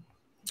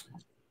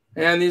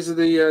 And these are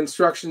the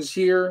instructions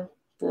here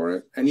for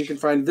it. And you can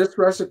find this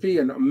recipe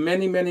and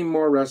many, many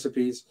more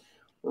recipes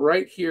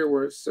right here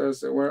where it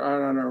says that we're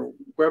on our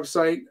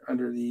website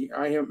under the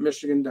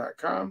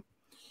ihempmichigan.com,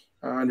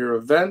 under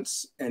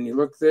events, and you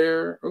look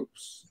there.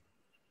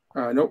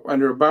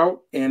 Under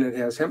about, and it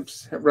has hemp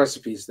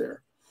recipes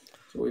there.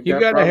 So you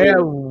got to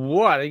have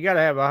what? You got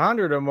to have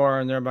 100 or more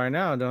in there by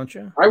now, don't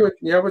you? I would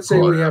say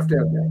we have to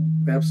have that.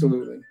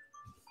 Absolutely.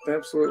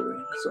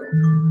 So,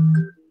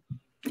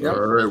 yep.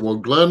 All right. Well,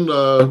 Glenn,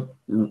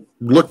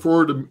 look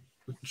forward to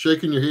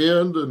shaking your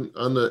hand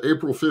on the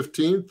April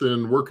 15th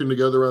and working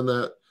together on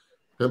that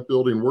hemp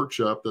building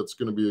workshop. That's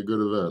going to be a good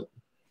event.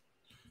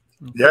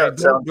 Yeah, Hey,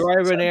 don't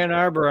drive in Ann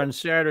Arbor on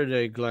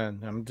Saturday,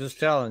 Glenn. I'm just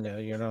telling you,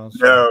 you know.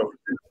 So.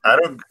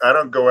 No, I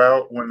don't go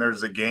out when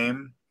there's a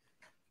game.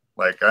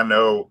 Like I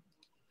know,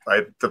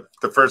 I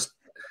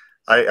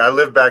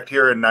live back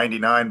here in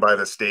 '99 by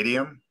the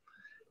stadium,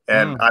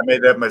 and I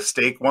made that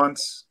mistake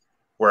once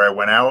where I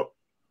went out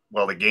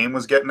while the game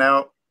was getting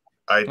out.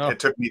 It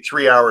took me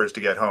 3 hours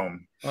to get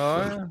home. Oh,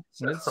 yeah.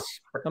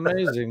 That's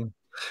amazing.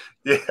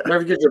 Yeah, you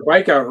have to get your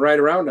bike out and ride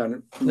around on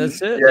it.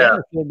 That's it. Yeah.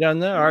 Yeah, done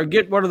that. Or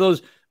get one of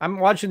those. I'm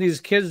watching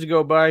these kids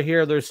go by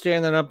here. They're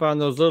standing up on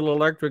those little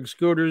electric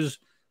scooters,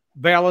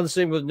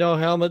 balancing with no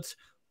helmets.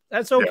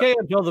 That's okay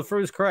until the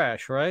first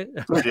crash, right?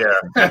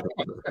 Yeah.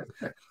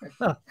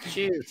 Oh,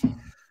 jeez.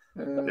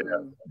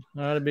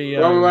 Ought to be.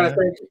 Well, we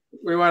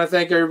want to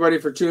thank everybody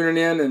for tuning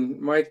in.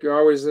 And Mike, you're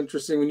always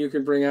interesting when you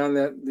can bring on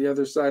the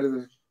other side of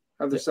the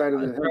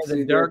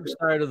dark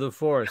side of the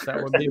force.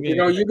 That would be me. You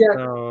know,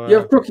 you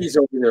have cookies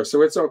over there,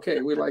 so it's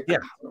okay. We like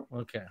that. So,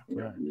 okay.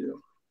 Right.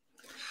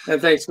 Yeah.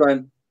 And thanks,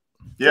 Glenn.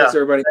 Yeah. Thanks,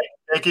 everybody.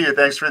 Thank you.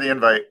 Thanks for the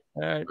invite.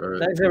 All right.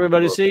 Thanks,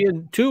 everybody. See you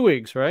in 2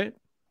 weeks, right?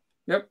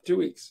 Yep, 2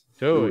 weeks.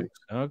 2 weeks.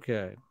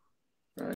 Okay.